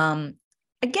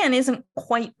 again, isn't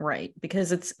quite right,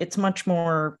 because it's much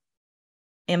more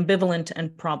ambivalent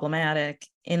and problematic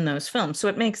in those films. So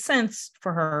it makes sense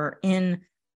for her in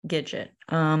Gidget.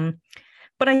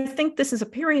 But I think this is a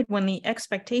period when the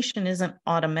expectation isn't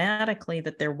automatically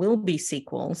that there will be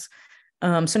sequels.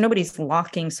 So nobody's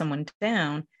locking someone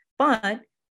down, but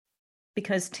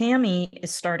because Tammy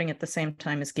is starting at the same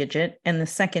time as Gidget, and the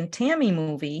second Tammy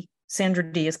movie, Sandra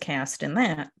Dee is cast in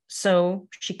that. So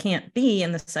she can't be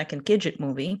in the second Gidget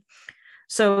movie.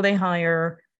 So they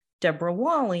hire Deborah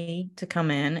Wally to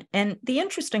come in. And the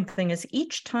interesting thing is,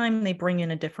 each time they bring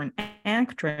in a different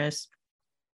actress,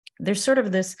 there's sort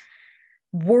of this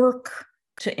work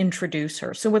to introduce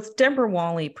her. So with Deborah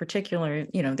Wally particularly,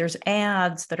 there's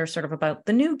ads that are sort of about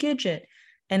the new Gidget,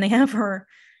 and they have her,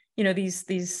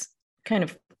 these kind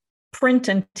of print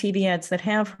and TV ads that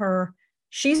have her,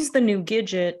 she's the new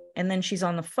Gidget, and then she's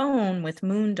on the phone with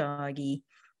Moondoggie,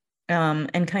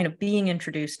 and kind of being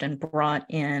introduced and brought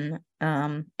in.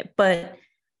 But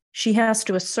she has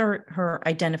to assert her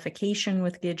identification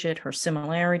with Gidget, her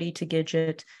similarity to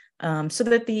Gidget, so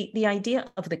that the idea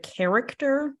of the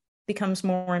character becomes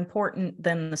more important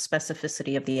than the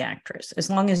specificity of the actress, as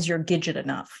long as you're Gidget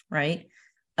enough, right?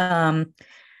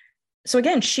 So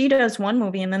again, she does one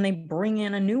movie, and then they bring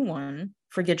in a new one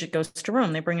for Gidget Goes to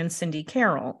Rome. They bring in Cindy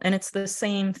Carroll, and it's the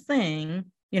same thing.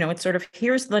 It's sort of,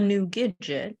 here's the new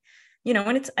Gidget,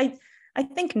 and it's, I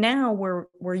think now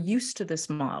we're used to this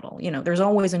model. There's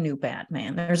always a new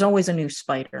Batman. There's always a new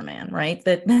Spider-Man, right?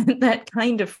 That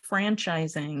kind of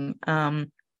franchising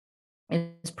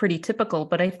is pretty typical,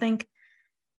 but I think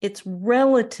it's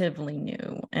relatively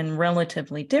new and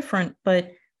relatively different.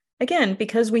 But again,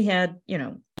 because we had,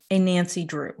 a Nancy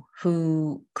Drew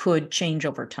who could change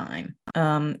over time,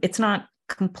 it's not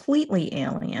completely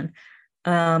alien.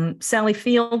 Sally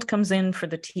Field comes in for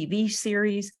the TV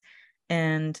series,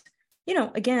 and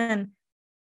again,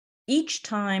 each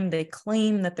time they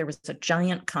claim that there was a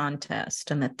giant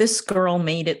contest and that this girl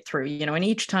made it through, and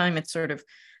each time it's sort of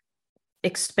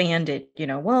expanded,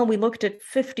 well, we looked at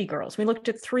 50 girls, we looked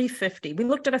at 350, we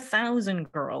looked at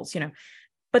 1,000 girls,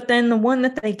 but then the one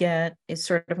that they get is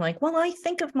sort of like, well, I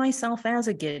think of myself as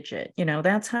a Gidget,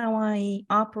 that's how I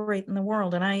operate in the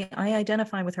world, and I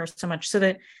identify with her so much, so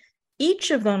that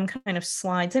each of them kind of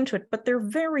slides into it, but they're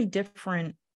very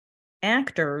different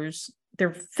actors.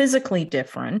 They're physically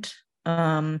different.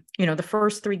 The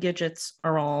first three Gidgets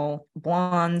are all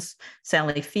blondes.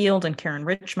 Sally Field and Karen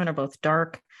Richmond are both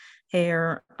dark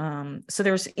hair. So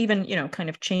there's even, kind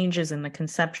of changes in the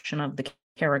conception of the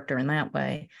character in that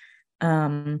way.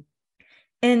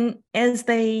 And as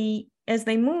they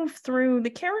move through, the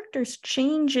characters'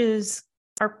 changes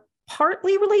are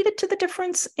partly related to the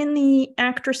difference in the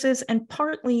actresses and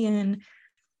partly in,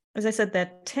 as I said,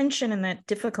 that tension and that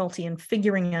difficulty in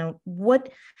figuring out what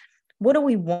do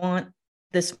we want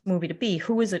this movie to be?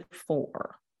 Who is it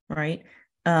for, right?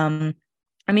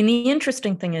 I mean, the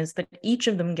interesting thing is that each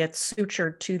of them gets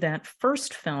sutured to that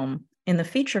first film. In the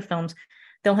feature films,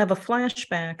 they'll have a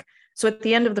flashback. So at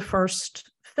the end of the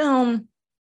first film,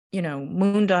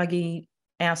 Moondoggie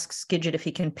asks Gidget if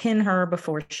he can pin her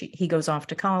before he goes off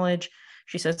to college.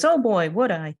 She says, "Oh boy,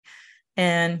 would I?"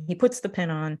 And he puts the pin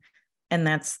on, and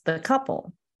that's the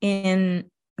couple.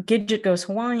 In Gidget Goes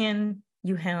Hawaiian,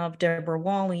 you have Deborah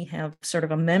Wally have sort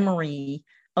of a memory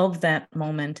of that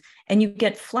moment, and you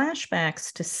get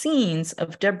flashbacks to scenes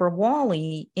of Deborah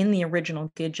Wally in the original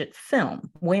Gidget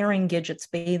film, wearing Gidget's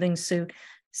bathing suit,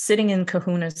 sitting in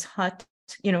Kahuna's hut,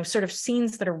 sort of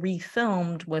scenes that are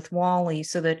refilmed with Wally,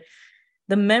 so that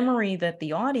the memory that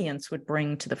the audience would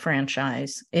bring to the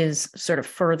franchise is sort of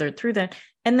furthered through that.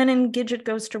 And then in Gidget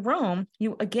Goes to Rome,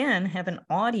 you again have an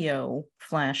audio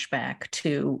flashback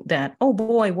to that, "Oh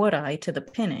boy, would I," to the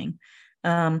pinning.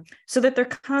 So that they're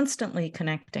constantly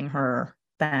connecting her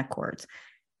backwards.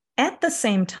 At the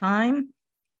same time,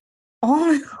 a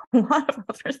lot of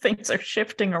other things are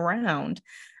shifting around,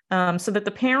 so that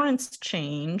the parents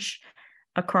change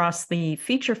across the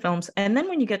feature films. And then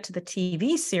when you get to the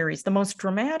TV series, the most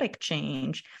dramatic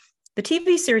change, the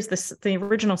TV series, the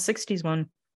original 60s one,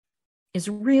 is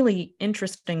really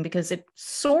interesting because it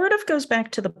sort of goes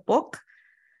back to the book,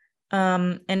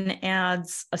 and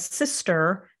adds a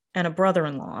sister and a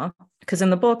brother-in-law, because in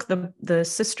the book the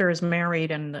sister is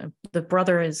married and the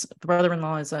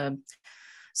brother-in-law is a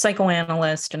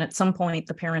psychoanalyst, and at some point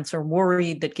the parents are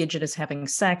worried that Gidget is having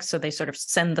sex, so they sort of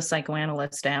send the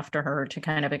psychoanalyst after her to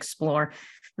kind of explore.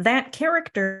 That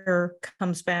character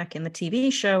comes back in the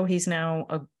TV show. He's now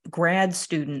a grad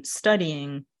student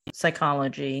studying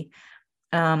psychology,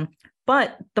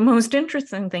 but the most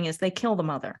interesting thing is they kill the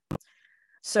mother.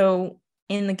 So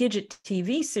in the Gidget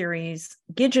TV series,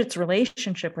 Gidget's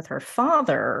relationship with her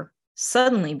father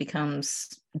suddenly becomes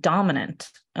dominant.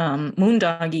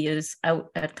 Moondoggie is out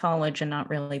at college and not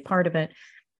really part of it.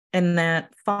 And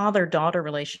that father-daughter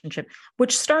relationship,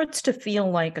 which starts to feel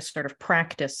like a sort of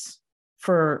practice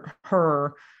for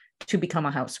her to become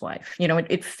a housewife.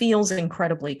 It feels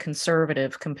incredibly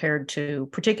conservative compared to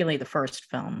particularly the first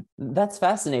film. That's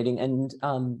fascinating. And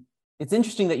it's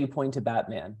interesting that you point to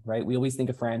Batman, right? We always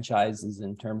think of franchises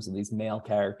in terms of these male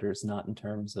characters, not in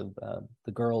terms of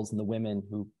the girls and the women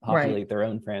who populate their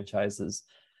own franchises.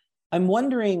 I'm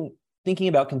wondering, thinking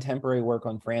about contemporary work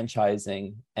on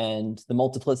franchising and the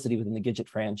multiplicity within the Gidget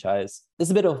franchise, this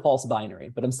is a bit of a false binary,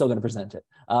 but I'm still going to present it.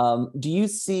 Do you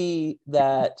see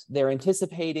that they're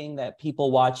anticipating that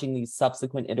people watching these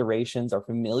subsequent iterations are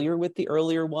familiar with the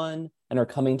earlier one and are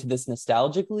coming to this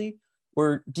nostalgically?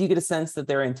 Or do you get a sense that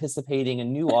they're anticipating a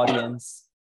new audience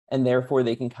and therefore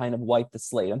they can kind of wipe the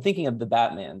slate? I'm thinking of the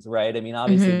Batmans, right? I mean,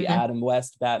 obviously the Adam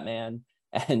West Batman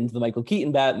and the Michael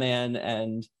Keaton Batman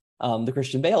and the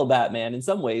Christian Bale Batman in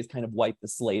some ways kind of wipe the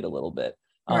slate a little bit,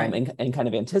 and kind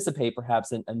of anticipate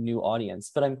perhaps a new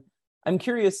audience. But I'm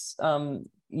curious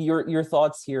your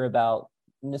thoughts here about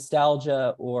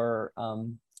nostalgia or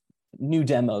new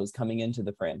demos coming into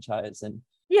the franchise. And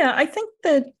yeah, I think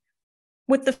that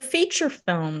with the feature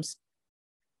films,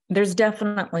 there's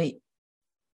definitely,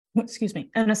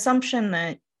 an assumption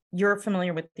that you're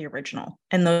familiar with the original,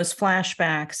 and those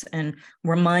flashbacks and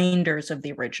reminders of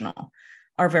the original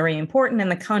are very important, and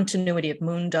the continuity of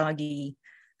Moondoggie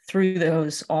through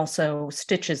those also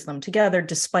stitches them together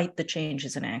despite the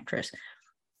changes in actress.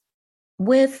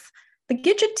 With the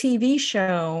Gidget TV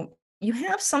show, you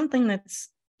have something that's,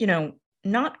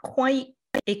 not quite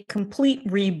a complete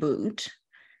reboot,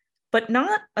 but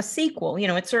not a sequel.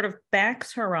 It sort of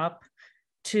backs her up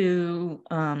to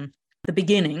the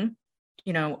beginning,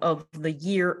 of the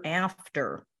year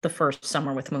after the first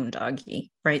Summer with Moondoggie,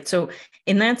 right? So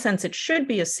in that sense, it should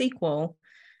be a sequel,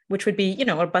 which would be,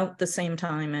 about the same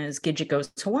time as Gidget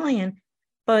Goes Hawaiian,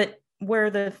 but where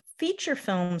the feature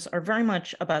films are very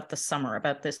much about the summer,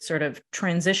 about this sort of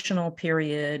transitional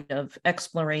period of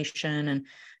exploration and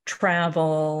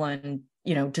travel and,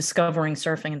 discovering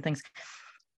surfing and things.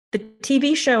 The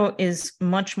TV show is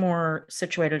much more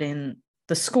situated in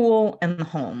the school and the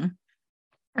home.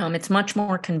 It's much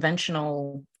more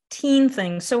conventional teen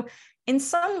thing. So in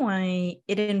some way,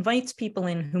 it invites people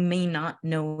in who may not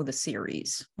know the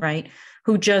series, right?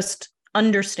 Who just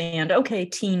understand, okay,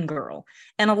 teen girl.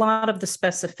 And a lot of the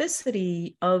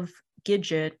specificity of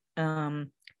Gidget,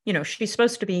 she's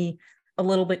supposed to be a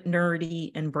little bit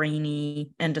nerdy and brainy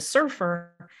and a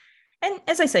surfer. And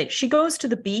as I say, she goes to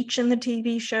the beach in the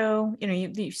TV show.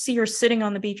 You see her sitting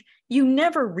on the beach. You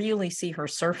never really see her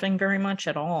surfing very much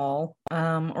at all,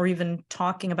 or even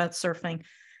talking about surfing.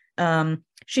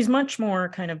 She's much more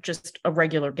kind of just a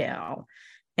regular gal.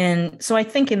 And so I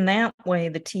think in that way,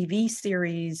 the TV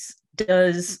series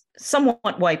does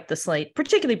somewhat wipe the slate,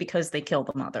 particularly because they kill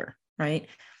the mother, right?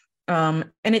 And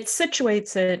it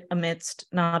situates it amidst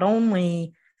not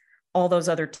only all those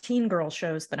other teen girl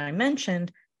shows that I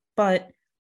mentioned, but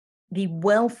the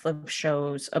wealth of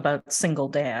shows about single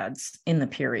dads in the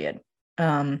period,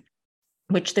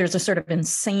 which there's a sort of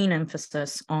insane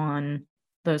emphasis on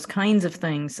those kinds of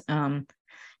things,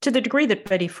 to the degree that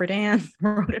Betty Friedan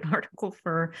wrote an article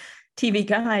for TV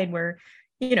Guide where,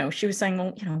 she was saying,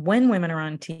 well, when women are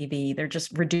on TV, they're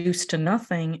just reduced to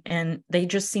nothing, and they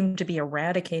just seem to be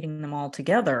eradicating them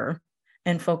altogether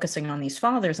and focusing on these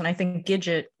fathers. And I think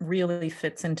Gidget really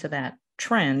fits into that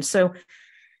trend. So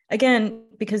again,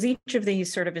 because each of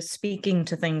these sort of is speaking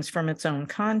to things from its own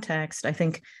context, I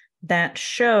think that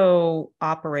show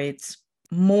operates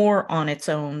more on its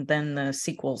own than the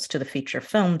sequels to the feature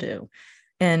film do.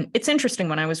 And it's interesting,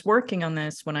 when I was working on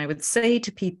this, when I would say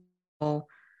to people,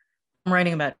 I'm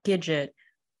writing about Gidget,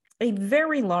 a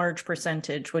very large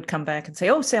percentage would come back and say,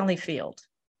 oh, Sally Field.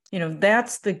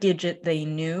 That's the Gidget they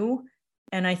knew.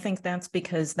 And I think that's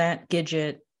because that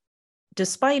Gidget,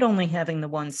 despite only having the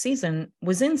one season,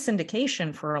 was in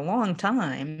syndication for a long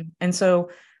time. And so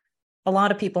a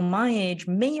lot of people my age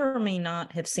may or may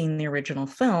not have seen the original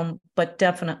film, but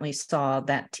definitely saw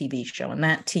that TV show. And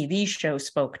that TV show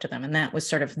spoke to them. And that was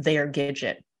sort of their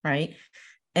Gidget, right?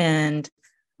 And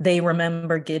they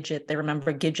remember Gidget. They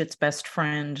remember Gidget's best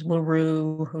friend,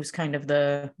 LaRue, who's kind of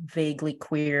the vaguely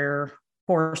queer,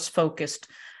 horse-focused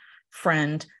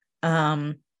friend.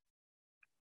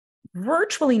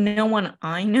 Virtually no one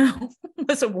I know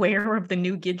was aware of the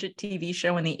new Gidget TV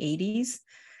show in the 80s.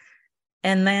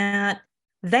 And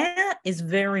that is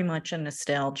very much a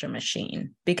nostalgia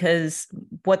machine, because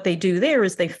what they do there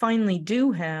is they finally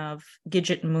do have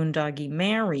Gidget and Moondoggie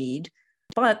married,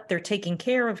 but they're taking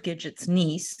care of Gidget's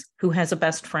niece, who has a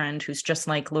best friend who's just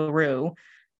like LaRue,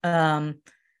 and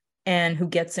who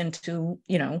gets into,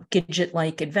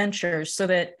 Gidget-like adventures, so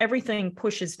that everything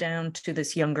pushes down to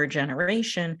this younger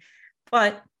generation,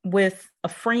 but with a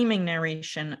framing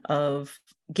narration of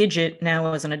Gidget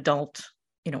now as an adult,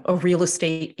 a real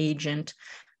estate agent,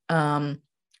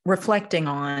 reflecting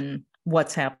on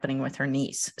what's happening with her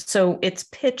niece. So it's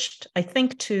pitched, I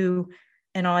think, to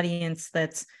an audience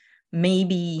that's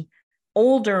maybe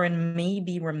older and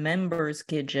maybe remembers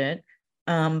Gidget,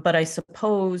 but I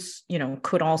suppose,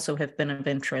 could also have been of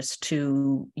interest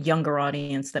to younger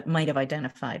audience that might have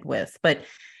identified with. But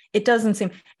it doesn't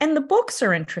seem, and the books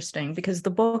are interesting because the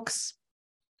books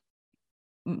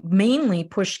mainly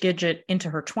push Gidget into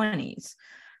her 20s.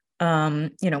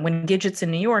 When Gidget's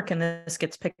in New York and this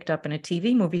gets picked up in a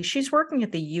TV movie, she's working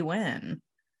at the UN,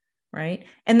 right?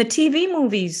 And the TV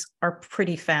movies are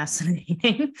pretty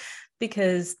fascinating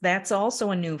because that's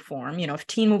also a new form. If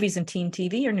teen movies and teen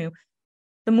TV are new,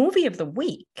 the movie of the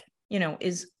week,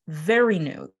 is very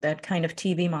new, that kind of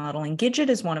TV model. And Gidget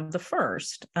is one of the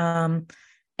first. And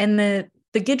the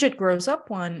Gidget Grows Up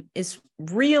one is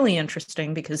really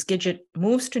interesting because Gidget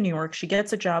moves to New York. She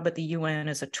gets a job at the UN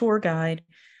as a tour guide.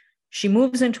 She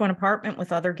moves into an apartment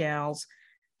with other gals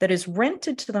that is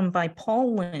rented to them by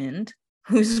Paul Lynde,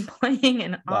 who's playing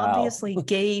an obviously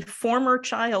gay former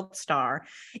child star.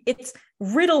 It's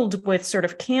riddled with sort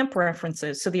of camp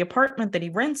references. So the apartment that he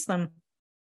rents them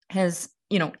has,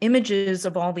 images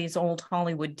of all these old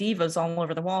Hollywood divas all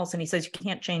over the walls. And he says, you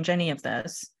can't change any of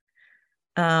this.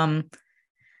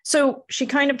 So she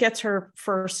kind of gets her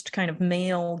first kind of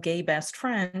male gay best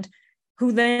friend,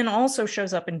 who then also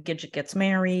shows up and Gidget gets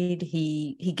married.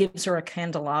 He gives her a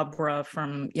candelabra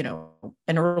from,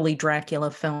 an early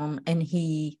Dracula film, and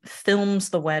he films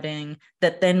the wedding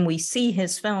that then we see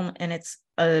his film, and it's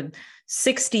a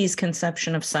 60s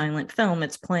conception of silent film.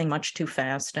 It's playing much too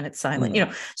fast and it's silent,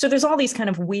 So there's all these kind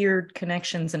of weird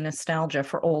connections and nostalgia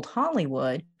for old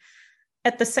Hollywood.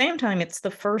 At the same time, it's the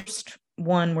first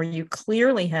one where you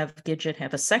clearly have Gidget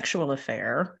have a sexual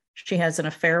affair. She has an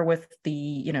affair with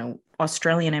the,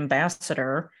 Australian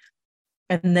ambassador.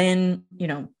 And then,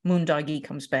 Moondoggie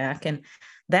comes back. And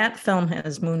that film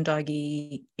has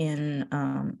Moondoggie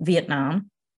in Vietnam.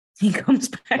 He comes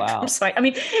back from site.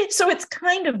 So it's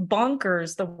kind of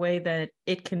bonkers the way that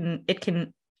it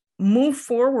can move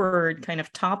forward kind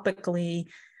of topically,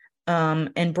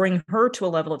 and bring her to a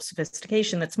level of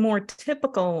sophistication that's more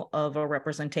typical of a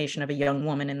representation of a young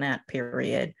woman in that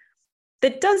period.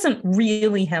 that doesn't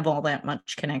really have all that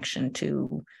much connection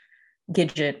to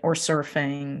Gidget or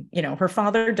surfing. You know, her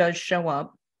father does show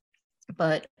up,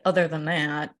 but other than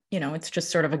that, you know, it's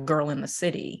just sort of a girl in the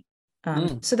city.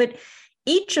 So that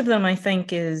each of them, I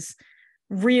think, is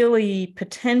really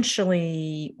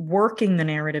potentially working the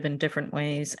narrative in different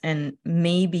ways and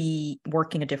maybe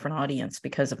working a different audience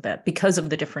because of that, because of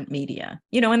the different media,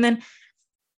 you know. And then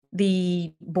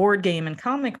the board game and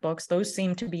comic books, those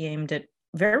seem to be aimed at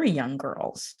very young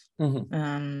girls, you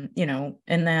know,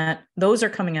 and that those are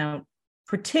coming out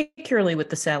particularly with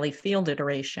the Sally Field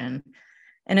iteration.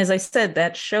 And as I said,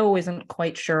 that show isn't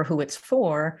quite sure who it's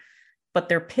for, but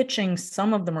they're pitching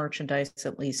some of the merchandise,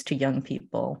 at least, to young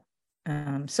people.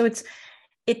 So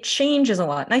it changes a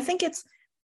lot. And I think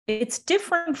it's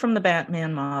different from the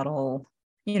Batman model.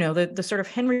 You know, the sort of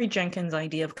Henry Jenkins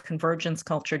idea of convergence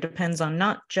culture depends on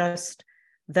not just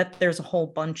that there's a whole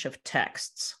bunch of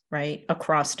texts, right,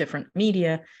 across different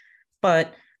media,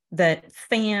 but that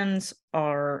fans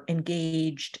are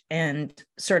engaged and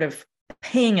sort of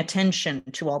paying attention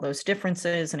to all those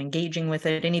differences and engaging with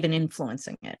it and even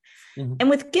influencing it. And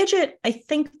with Gidget, I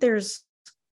think there's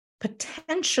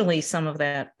potentially some of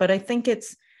that, but I think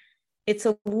it's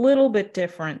a little bit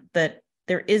different, that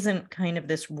there isn't kind of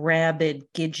this rabid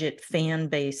Gidget fan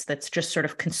base that's just sort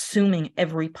of consuming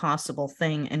every possible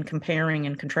thing and comparing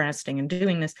and contrasting and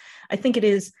doing this. I think it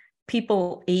is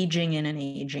people aging in and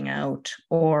aging out,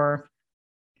 or,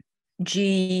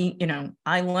 gee, you know,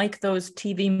 I like those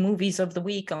TV movies of the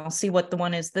week, I'll see what the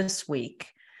one is this week.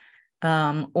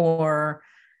 Or,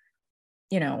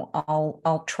 you know,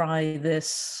 I'll try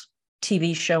this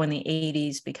TV show in the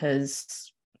 80s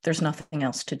because there's nothing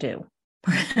else to do.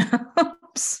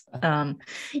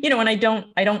 You know, and I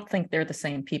don't think they're the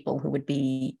same people who would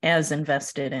be as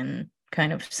invested in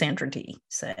kind of Sandra Dee,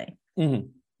 say.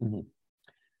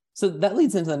 So that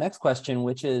leads into the next question,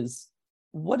 which is,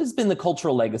 what has been the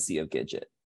cultural legacy of Gidget?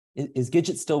 Is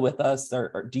Gidget still with us?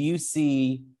 Or do you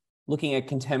see, looking at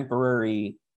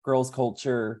contemporary girls'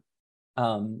 culture,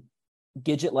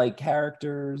 Gidget-like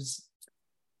characters?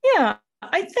 Yeah,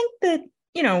 I think that,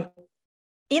 you know,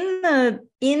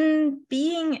 in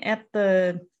being at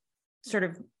the sort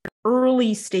of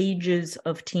early stages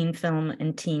of teen film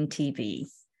and teen TV,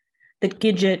 that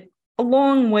Gidget,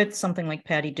 along with something like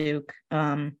Patty Duke,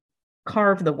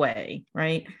 carved the way,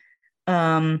 right?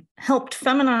 Helped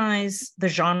feminize the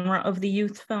genre of the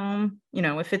youth film. You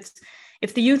know, if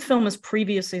the youth film is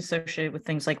previously associated with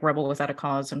things like Rebel Without a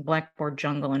Cause and Blackboard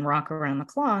Jungle and Rock Around the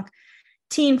Clock,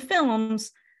 teen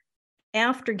films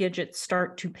after Gidget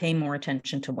start to pay more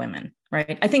attention to women,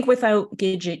 right? I think without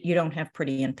Gidget, you don't have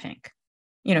Pretty in Pink.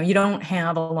 You know, you don't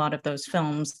have a lot of those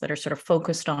films that are sort of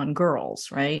focused on girls,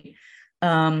 right?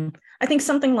 I think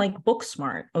something like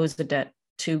Booksmart owes a debt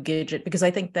to Gidget, because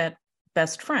I think that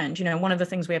best friend, you know, one of the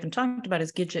things we haven't talked about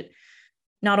is Gidget,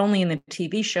 not only in the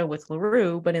TV show with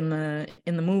LaRue, but in the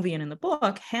movie and in the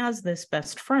book, has this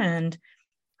best friend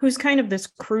who's kind of this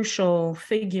crucial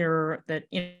figure that,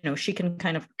 you know, she can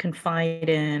kind of confide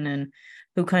in, and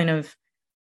who kind of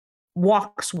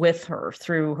walks with her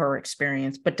through her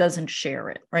experience, but doesn't share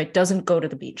it, right? Doesn't go to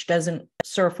the beach, doesn't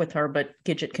surf with her, but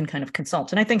Gidget can kind of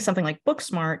consult. And I think something like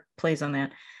Booksmart plays on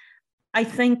that. I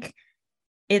think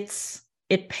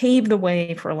it paved the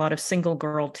way for a lot of single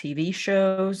girl TV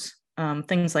shows,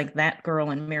 things like That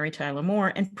Girl and Mary Tyler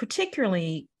Moore, and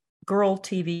particularly girl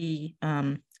TV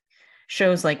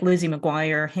shows like Lizzie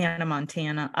McGuire, Hannah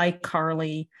Montana,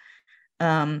 iCarly.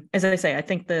 As I say, I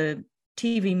think the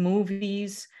TV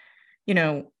movies, you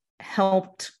know,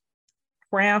 helped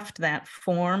craft that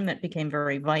form that became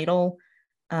very vital.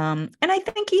 And I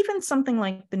think even something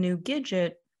like the new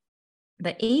Gidget,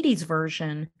 the 80s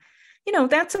version, you know,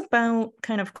 that's about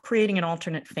kind of creating an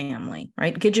alternate family,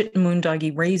 right? Gidget and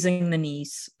Moondoggie raising the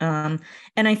niece. And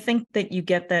I think that you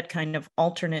get that kind of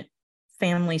alternate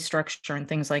family structure in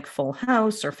things like Full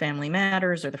House or Family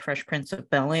Matters or The Fresh Prince of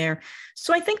Bel-Air.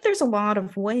 So I think there's a lot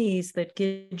of ways that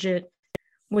Gidget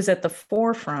was at the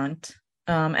forefront.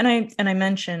 And I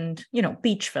mentioned, you know,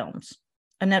 beach films.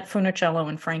 Annette Funicello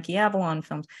and Frankie Avalon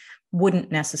films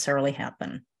wouldn't necessarily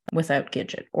happen without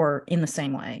Gidget, or in the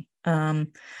same way.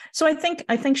 So I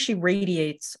think she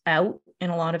radiates out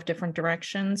in a lot of different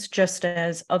directions, just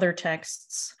as other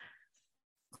texts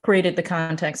created the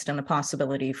context and the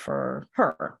possibility for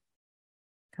her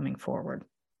coming forward.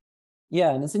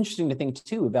 Yeah, and it's interesting to think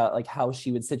too about like how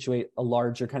she would situate a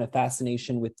larger kind of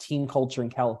fascination with teen culture in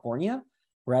California,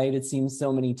 right? It seems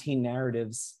so many teen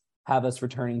narratives have us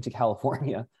returning to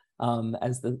California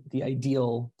as the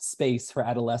ideal space for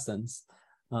adolescence.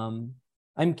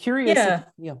 I'm curious.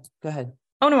 Yeah. Go ahead.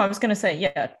 Oh, no, I was going to say,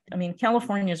 yeah, I mean,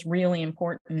 California is really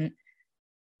important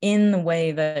in the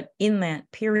way that in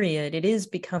that period, it is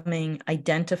becoming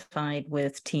identified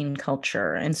with teen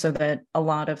culture. And so that a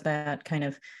lot of that kind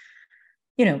of,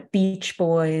 Beach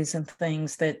Boys and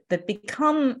things that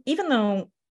become, even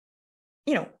though,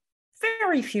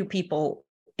 very few people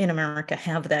in America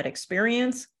have that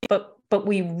experience, but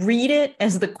we read it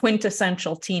as the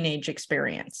quintessential teenage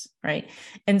experience, right?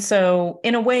 And so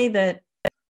in a way that,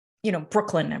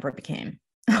 Brooklyn never became.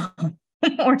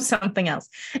 Or something else.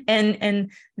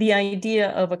 And the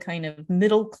idea of a kind of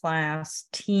middle class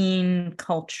teen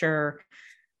culture,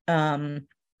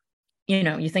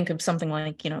 you think of something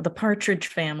like, the Partridge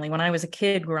Family. When I was a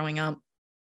kid growing up,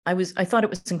 I thought it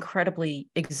was incredibly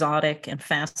exotic and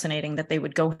fascinating that they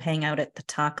would go hang out at the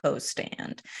taco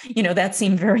stand. That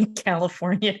seemed very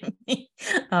California to me.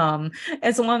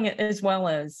 As well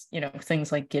as,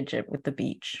 things like Gidget with the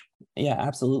beach. Yeah,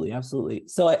 absolutely. Absolutely.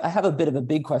 So I have a bit of a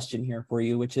big question here for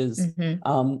you, which is,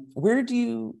 where do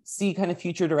you see kind of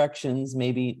future directions,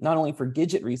 maybe not only for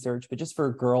Gidget research, but just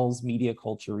for girls' media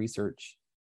culture research,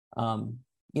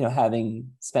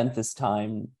 having spent this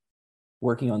time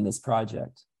working on this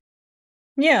project?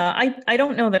 Yeah, I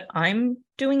don't know that I'm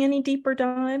doing any deeper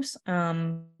dives,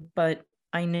 but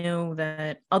I know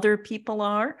that other people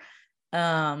are.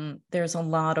 There's a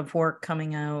lot of work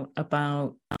coming out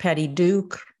about Patty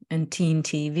Duke and teen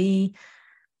TV.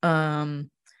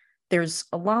 There's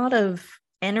a lot of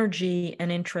energy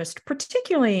and interest,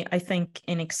 particularly, I think,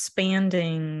 in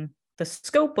expanding the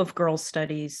scope of girls'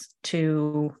 studies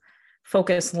to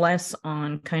focus less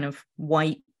on kind of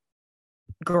white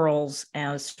girls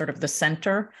as sort of the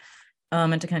center,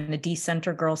 and to kind of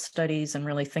decenter girls' studies and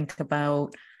really think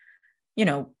about,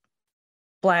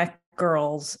 Black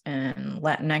girls and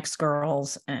Latinx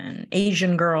girls and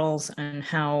Asian girls, and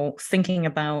how thinking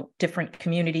about different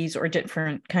communities or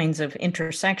different kinds of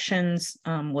intersections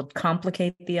would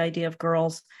complicate the idea of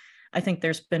girls. I think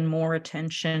there's been more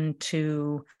attention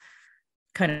to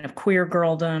kind of queer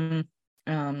girldom.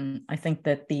 I think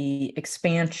that the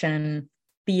expansion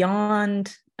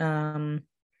beyond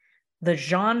the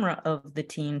genre of the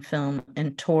teen film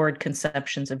and toward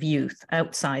conceptions of youth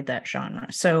outside that genre.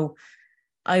 So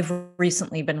I've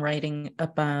recently been writing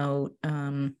about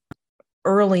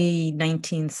early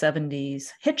 1970s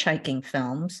hitchhiking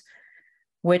films,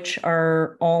 which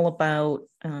are all about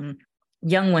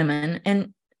young women.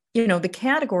 And, the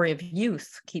category of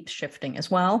youth keeps shifting as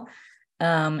well.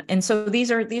 And so these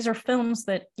are films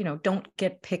that, don't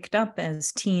get picked up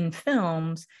as teen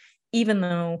films, even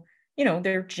though,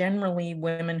 they're generally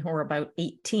women who are about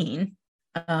 18,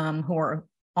 who are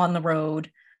on the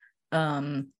road,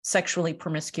 sexually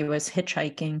promiscuous,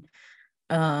 hitchhiking,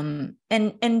 and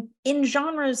in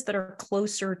genres that are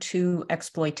closer to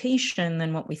exploitation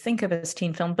than what we think of as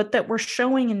teen film, but that we're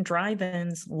showing in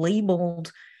drive-ins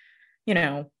labeled,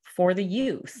 for the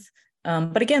youth.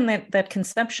 But again, that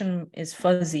conception is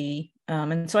fuzzy.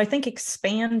 And so I think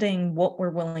expanding what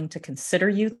we're willing to consider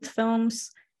youth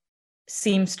films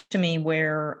seems to me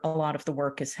where a lot of the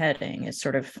work is heading, is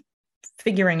sort of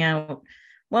figuring out,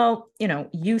 well,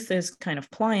 youth is kind of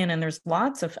pliant, and there's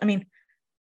lots of,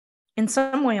 in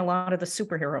some way, a lot of the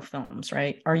superhero films,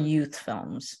 right, are youth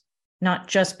films, not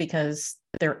just because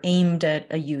they're aimed at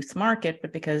a youth market,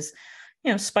 but because,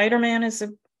 Spider-Man is a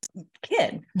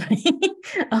kid,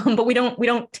 right? But we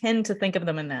don't tend to think of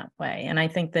them in that way. And I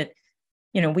think that,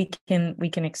 we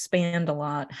can expand a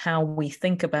lot how we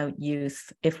think about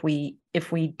youth if we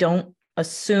don't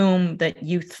assume that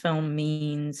youth film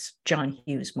means John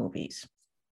Hughes movies.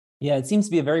 Yeah, it seems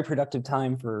to be a very productive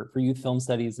time for youth film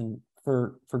studies and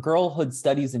for girlhood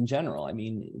studies in general.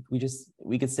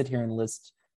 We could sit here and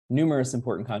list numerous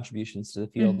important contributions to the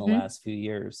field in the last few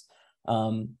years.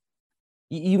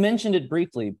 You mentioned it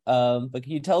briefly, but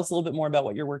can you tell us a little bit more about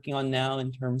what you're working on now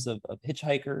in terms of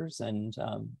hitchhikers and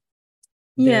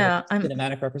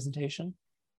cinematic representation?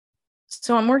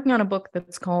 So I'm working on a book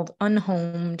that's called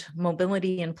Unhomed: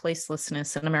 Mobility and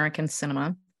Placelessness in American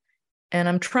Cinema. And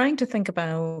I'm trying to think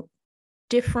about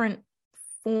different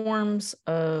forms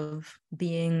of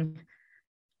being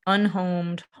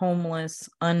unhomed, homeless,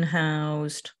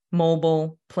 unhoused,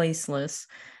 mobile, placeless.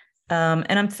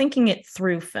 And I'm thinking it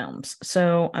through films.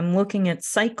 So I'm looking at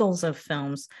cycles of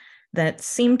films that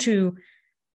seem to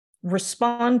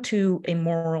respond to a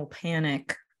moral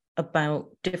panic about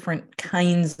different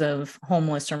kinds of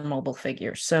homeless or mobile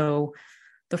figures. So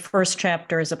the first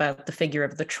chapter is about the figure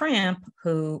of the tramp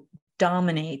who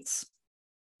dominates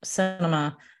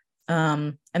cinema.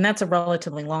 And that's a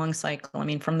relatively long cycle.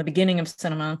 From the beginning of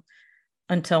cinema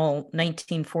until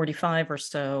 1945 or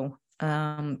so,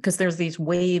 because there's these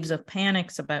waves of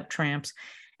panics about tramps,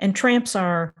 and tramps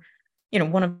are,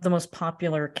 one of the most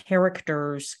popular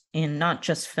characters in not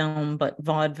just film, but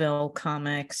vaudeville,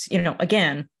 comics,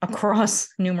 again, across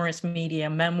numerous media,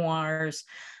 memoirs,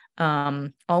 all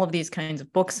of these kinds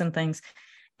of books and things.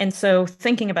 And so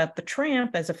thinking about the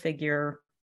tramp as a figure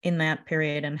in that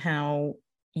period and how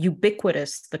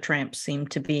ubiquitous the tramp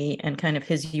seemed to be, and kind of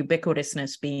his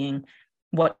ubiquitousness being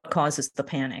what causes the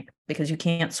panic, because you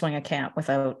can't swing a cat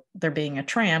without there being a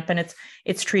tramp. And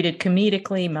it's treated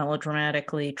comedically,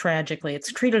 melodramatically, tragically.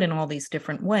 It's treated in all these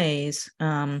different ways.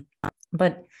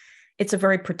 But it's a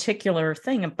very particular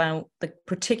thing about the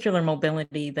particular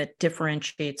mobility that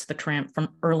differentiates the tramp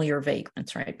from earlier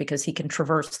vagrants, right? Because he can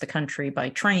traverse the country by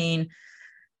train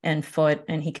and foot,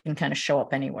 and he can kind of show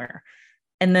up anywhere.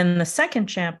 And then the second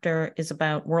chapter is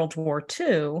about World War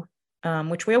II,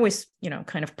 which we always,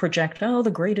 kind of project,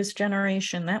 the greatest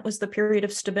generation, that was the period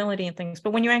of stability and things.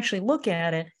 But when you actually look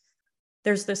at it,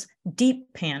 there's this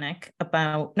deep panic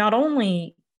about not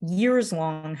only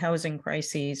years-long housing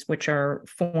crises, which are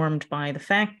formed by the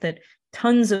fact that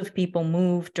tons of people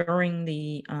moved during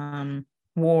the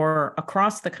war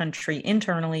across the country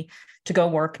internally to go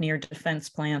work near defense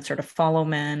plants or to follow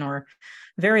men or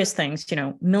various things,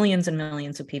 millions and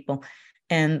millions of people.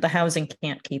 And the housing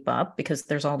can't keep up because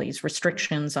there's all these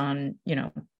restrictions on,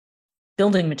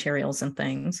 building materials and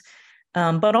things.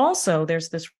 But also there's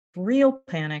this real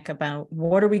panic about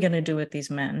what are we going to do with these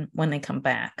men when they come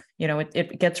back?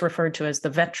 It gets referred to as the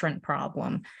veteran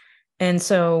problem. And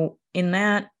so in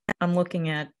that, I'm looking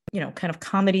at, kind of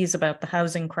comedies about the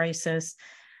housing crisis,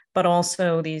 but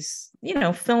also these,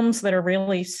 films that are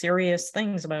really serious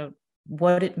things about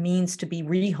what it means to be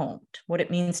rehomed, what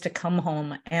it means to come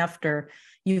home after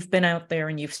you've been out there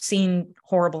and you've seen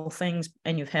horrible things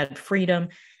and you've had freedom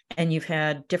and you've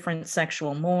had different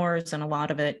sexual mores, and a lot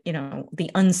of it,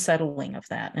 the unsettling of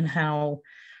that, and how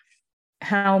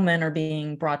men are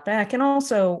being brought back, and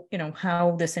also,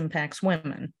 how this impacts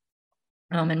women,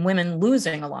 and women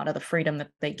losing a lot of the freedom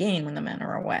that they gain when the men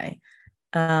are away.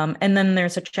 And then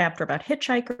there's a chapter about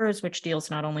hitchhikers, which deals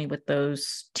not only with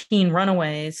those teen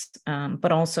runaways,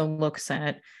 but also looks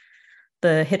at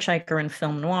the hitchhiker in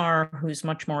film noir, who's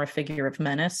much more a figure of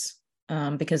menace,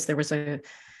 because there was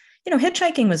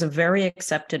hitchhiking was a very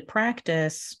accepted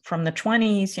practice from the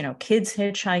 1920s. Kids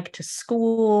hitchhiked to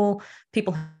school,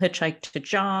 people hitchhiked to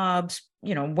jobs,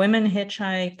 women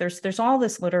hitchhike. There's all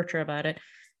this literature about it.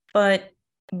 But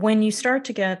when you start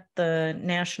to get the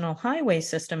national highway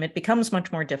system, it becomes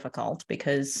much more difficult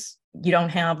because you don't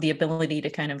have the ability to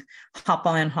kind of hop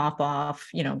on, hop off,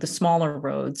 the smaller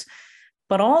roads.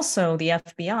 But also the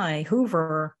FBI,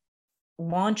 Hoover,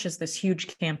 launches this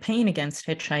huge campaign against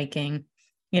hitchhiking,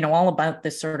 all about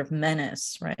this sort of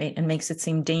menace, right? And makes it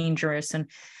seem dangerous.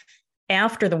 And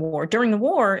after the war, during the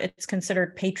war, it's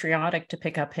considered patriotic to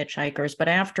pick up hitchhikers. But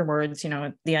afterwards,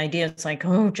 the idea is like,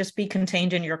 just be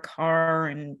contained in your car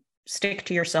and stick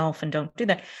to yourself and don't do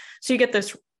that. So you get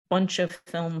this bunch of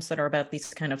films that are about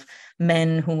these kind of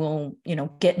men who will,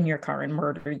 get in your car and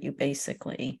murder you,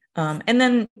 basically. And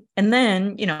then,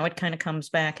 it kind of comes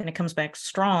back, and it comes back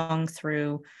strong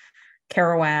through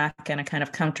Kerouac and a kind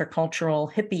of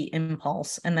countercultural hippie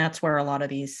impulse. And that's where a lot of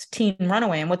these teen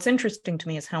runaway. And what's interesting to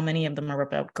me is how many of them are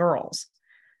about girls,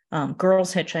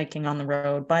 girls hitchhiking on the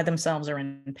road by themselves or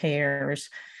in pairs.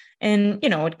 And,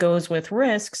 it goes with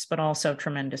risks, but also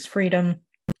tremendous freedom.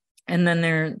 And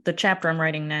then the chapter I'm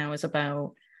writing now is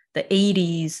about the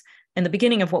 80s and the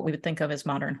beginning of what we would think of as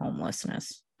modern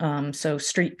homelessness. So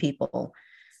street people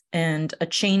and a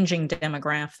changing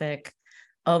demographic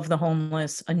of the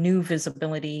homeless, a new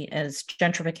visibility as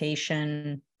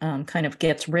gentrification kind of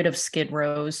gets rid of skid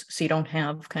rows. So you don't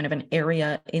have kind of an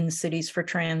area in cities for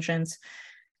transients.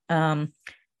 And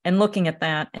looking at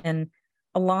that, and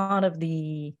a lot of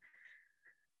the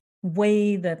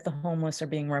way that the homeless are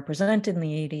being represented in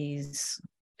the 80s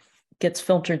gets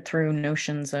filtered through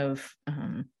notions of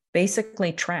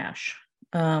basically trash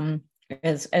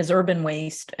as urban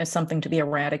waste, as something to be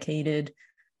eradicated.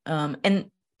 And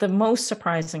the most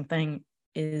surprising thing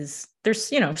is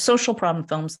there's, social problem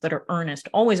films that are earnest,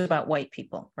 always about white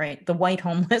people, right? The white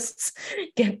homeless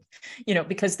get,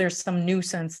 because there's some new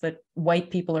sense that white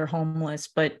people are homeless,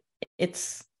 but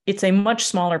it's a much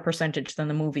smaller percentage than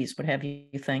the movies would have you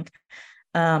think.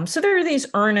 So there are these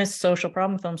earnest social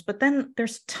problem films, but then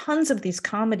there's tons of these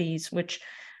comedies, which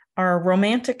are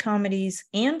romantic comedies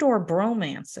and or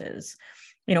bromances,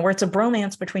 where it's a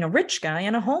bromance between a rich guy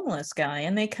and a homeless guy.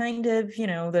 And they kind of,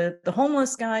 the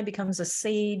homeless guy becomes a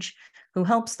sage who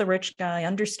helps the rich guy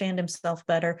understand himself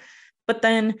better. But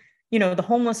then the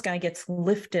homeless guy gets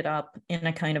lifted up in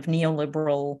a kind of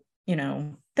neoliberal,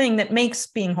 thing that makes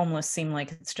being homeless seem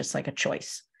like it's just like a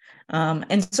choice.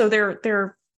 And so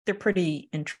they're pretty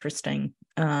interesting.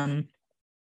 And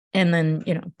then,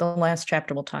 the last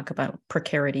chapter will talk about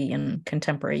precarity in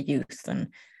contemporary youth and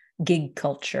gig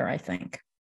culture, I think.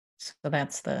 So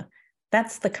that's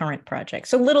the current project.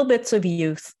 So little bits of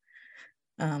youth,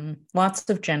 lots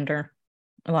of gender,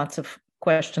 lots of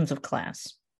questions of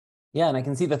class. Yeah, and I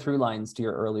can see the through lines to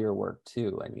your earlier work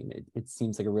too. I mean, it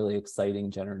seems like a really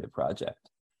exciting generative project.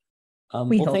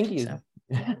 Thank you. So.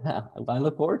 I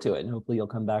look forward to it, and hopefully you'll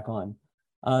come back on.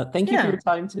 Thank you for your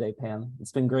time today, Pam.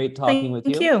 It's been great talking with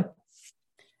you. Thank you.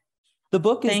 The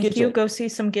book is Thank Gidget. you. Go see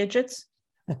some Gidgets.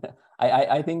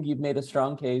 I think you've made a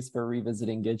strong case for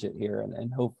revisiting Gidget here,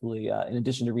 and hopefully, in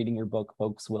addition to reading your book,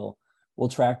 folks will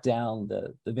track down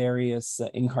the various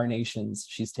incarnations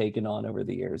she's taken on over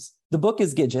the years. The book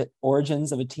is Gidget,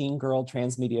 Origins of a Teen Girl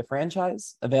Transmedia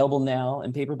Franchise, available now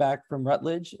in paperback from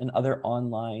Routledge and other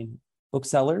online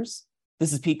booksellers.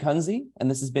 This is Pete Kunze, and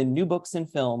this has been New Books in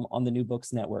Film on the New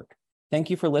Books Network. Thank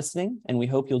you for listening, and we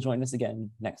hope you'll join us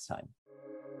again next time.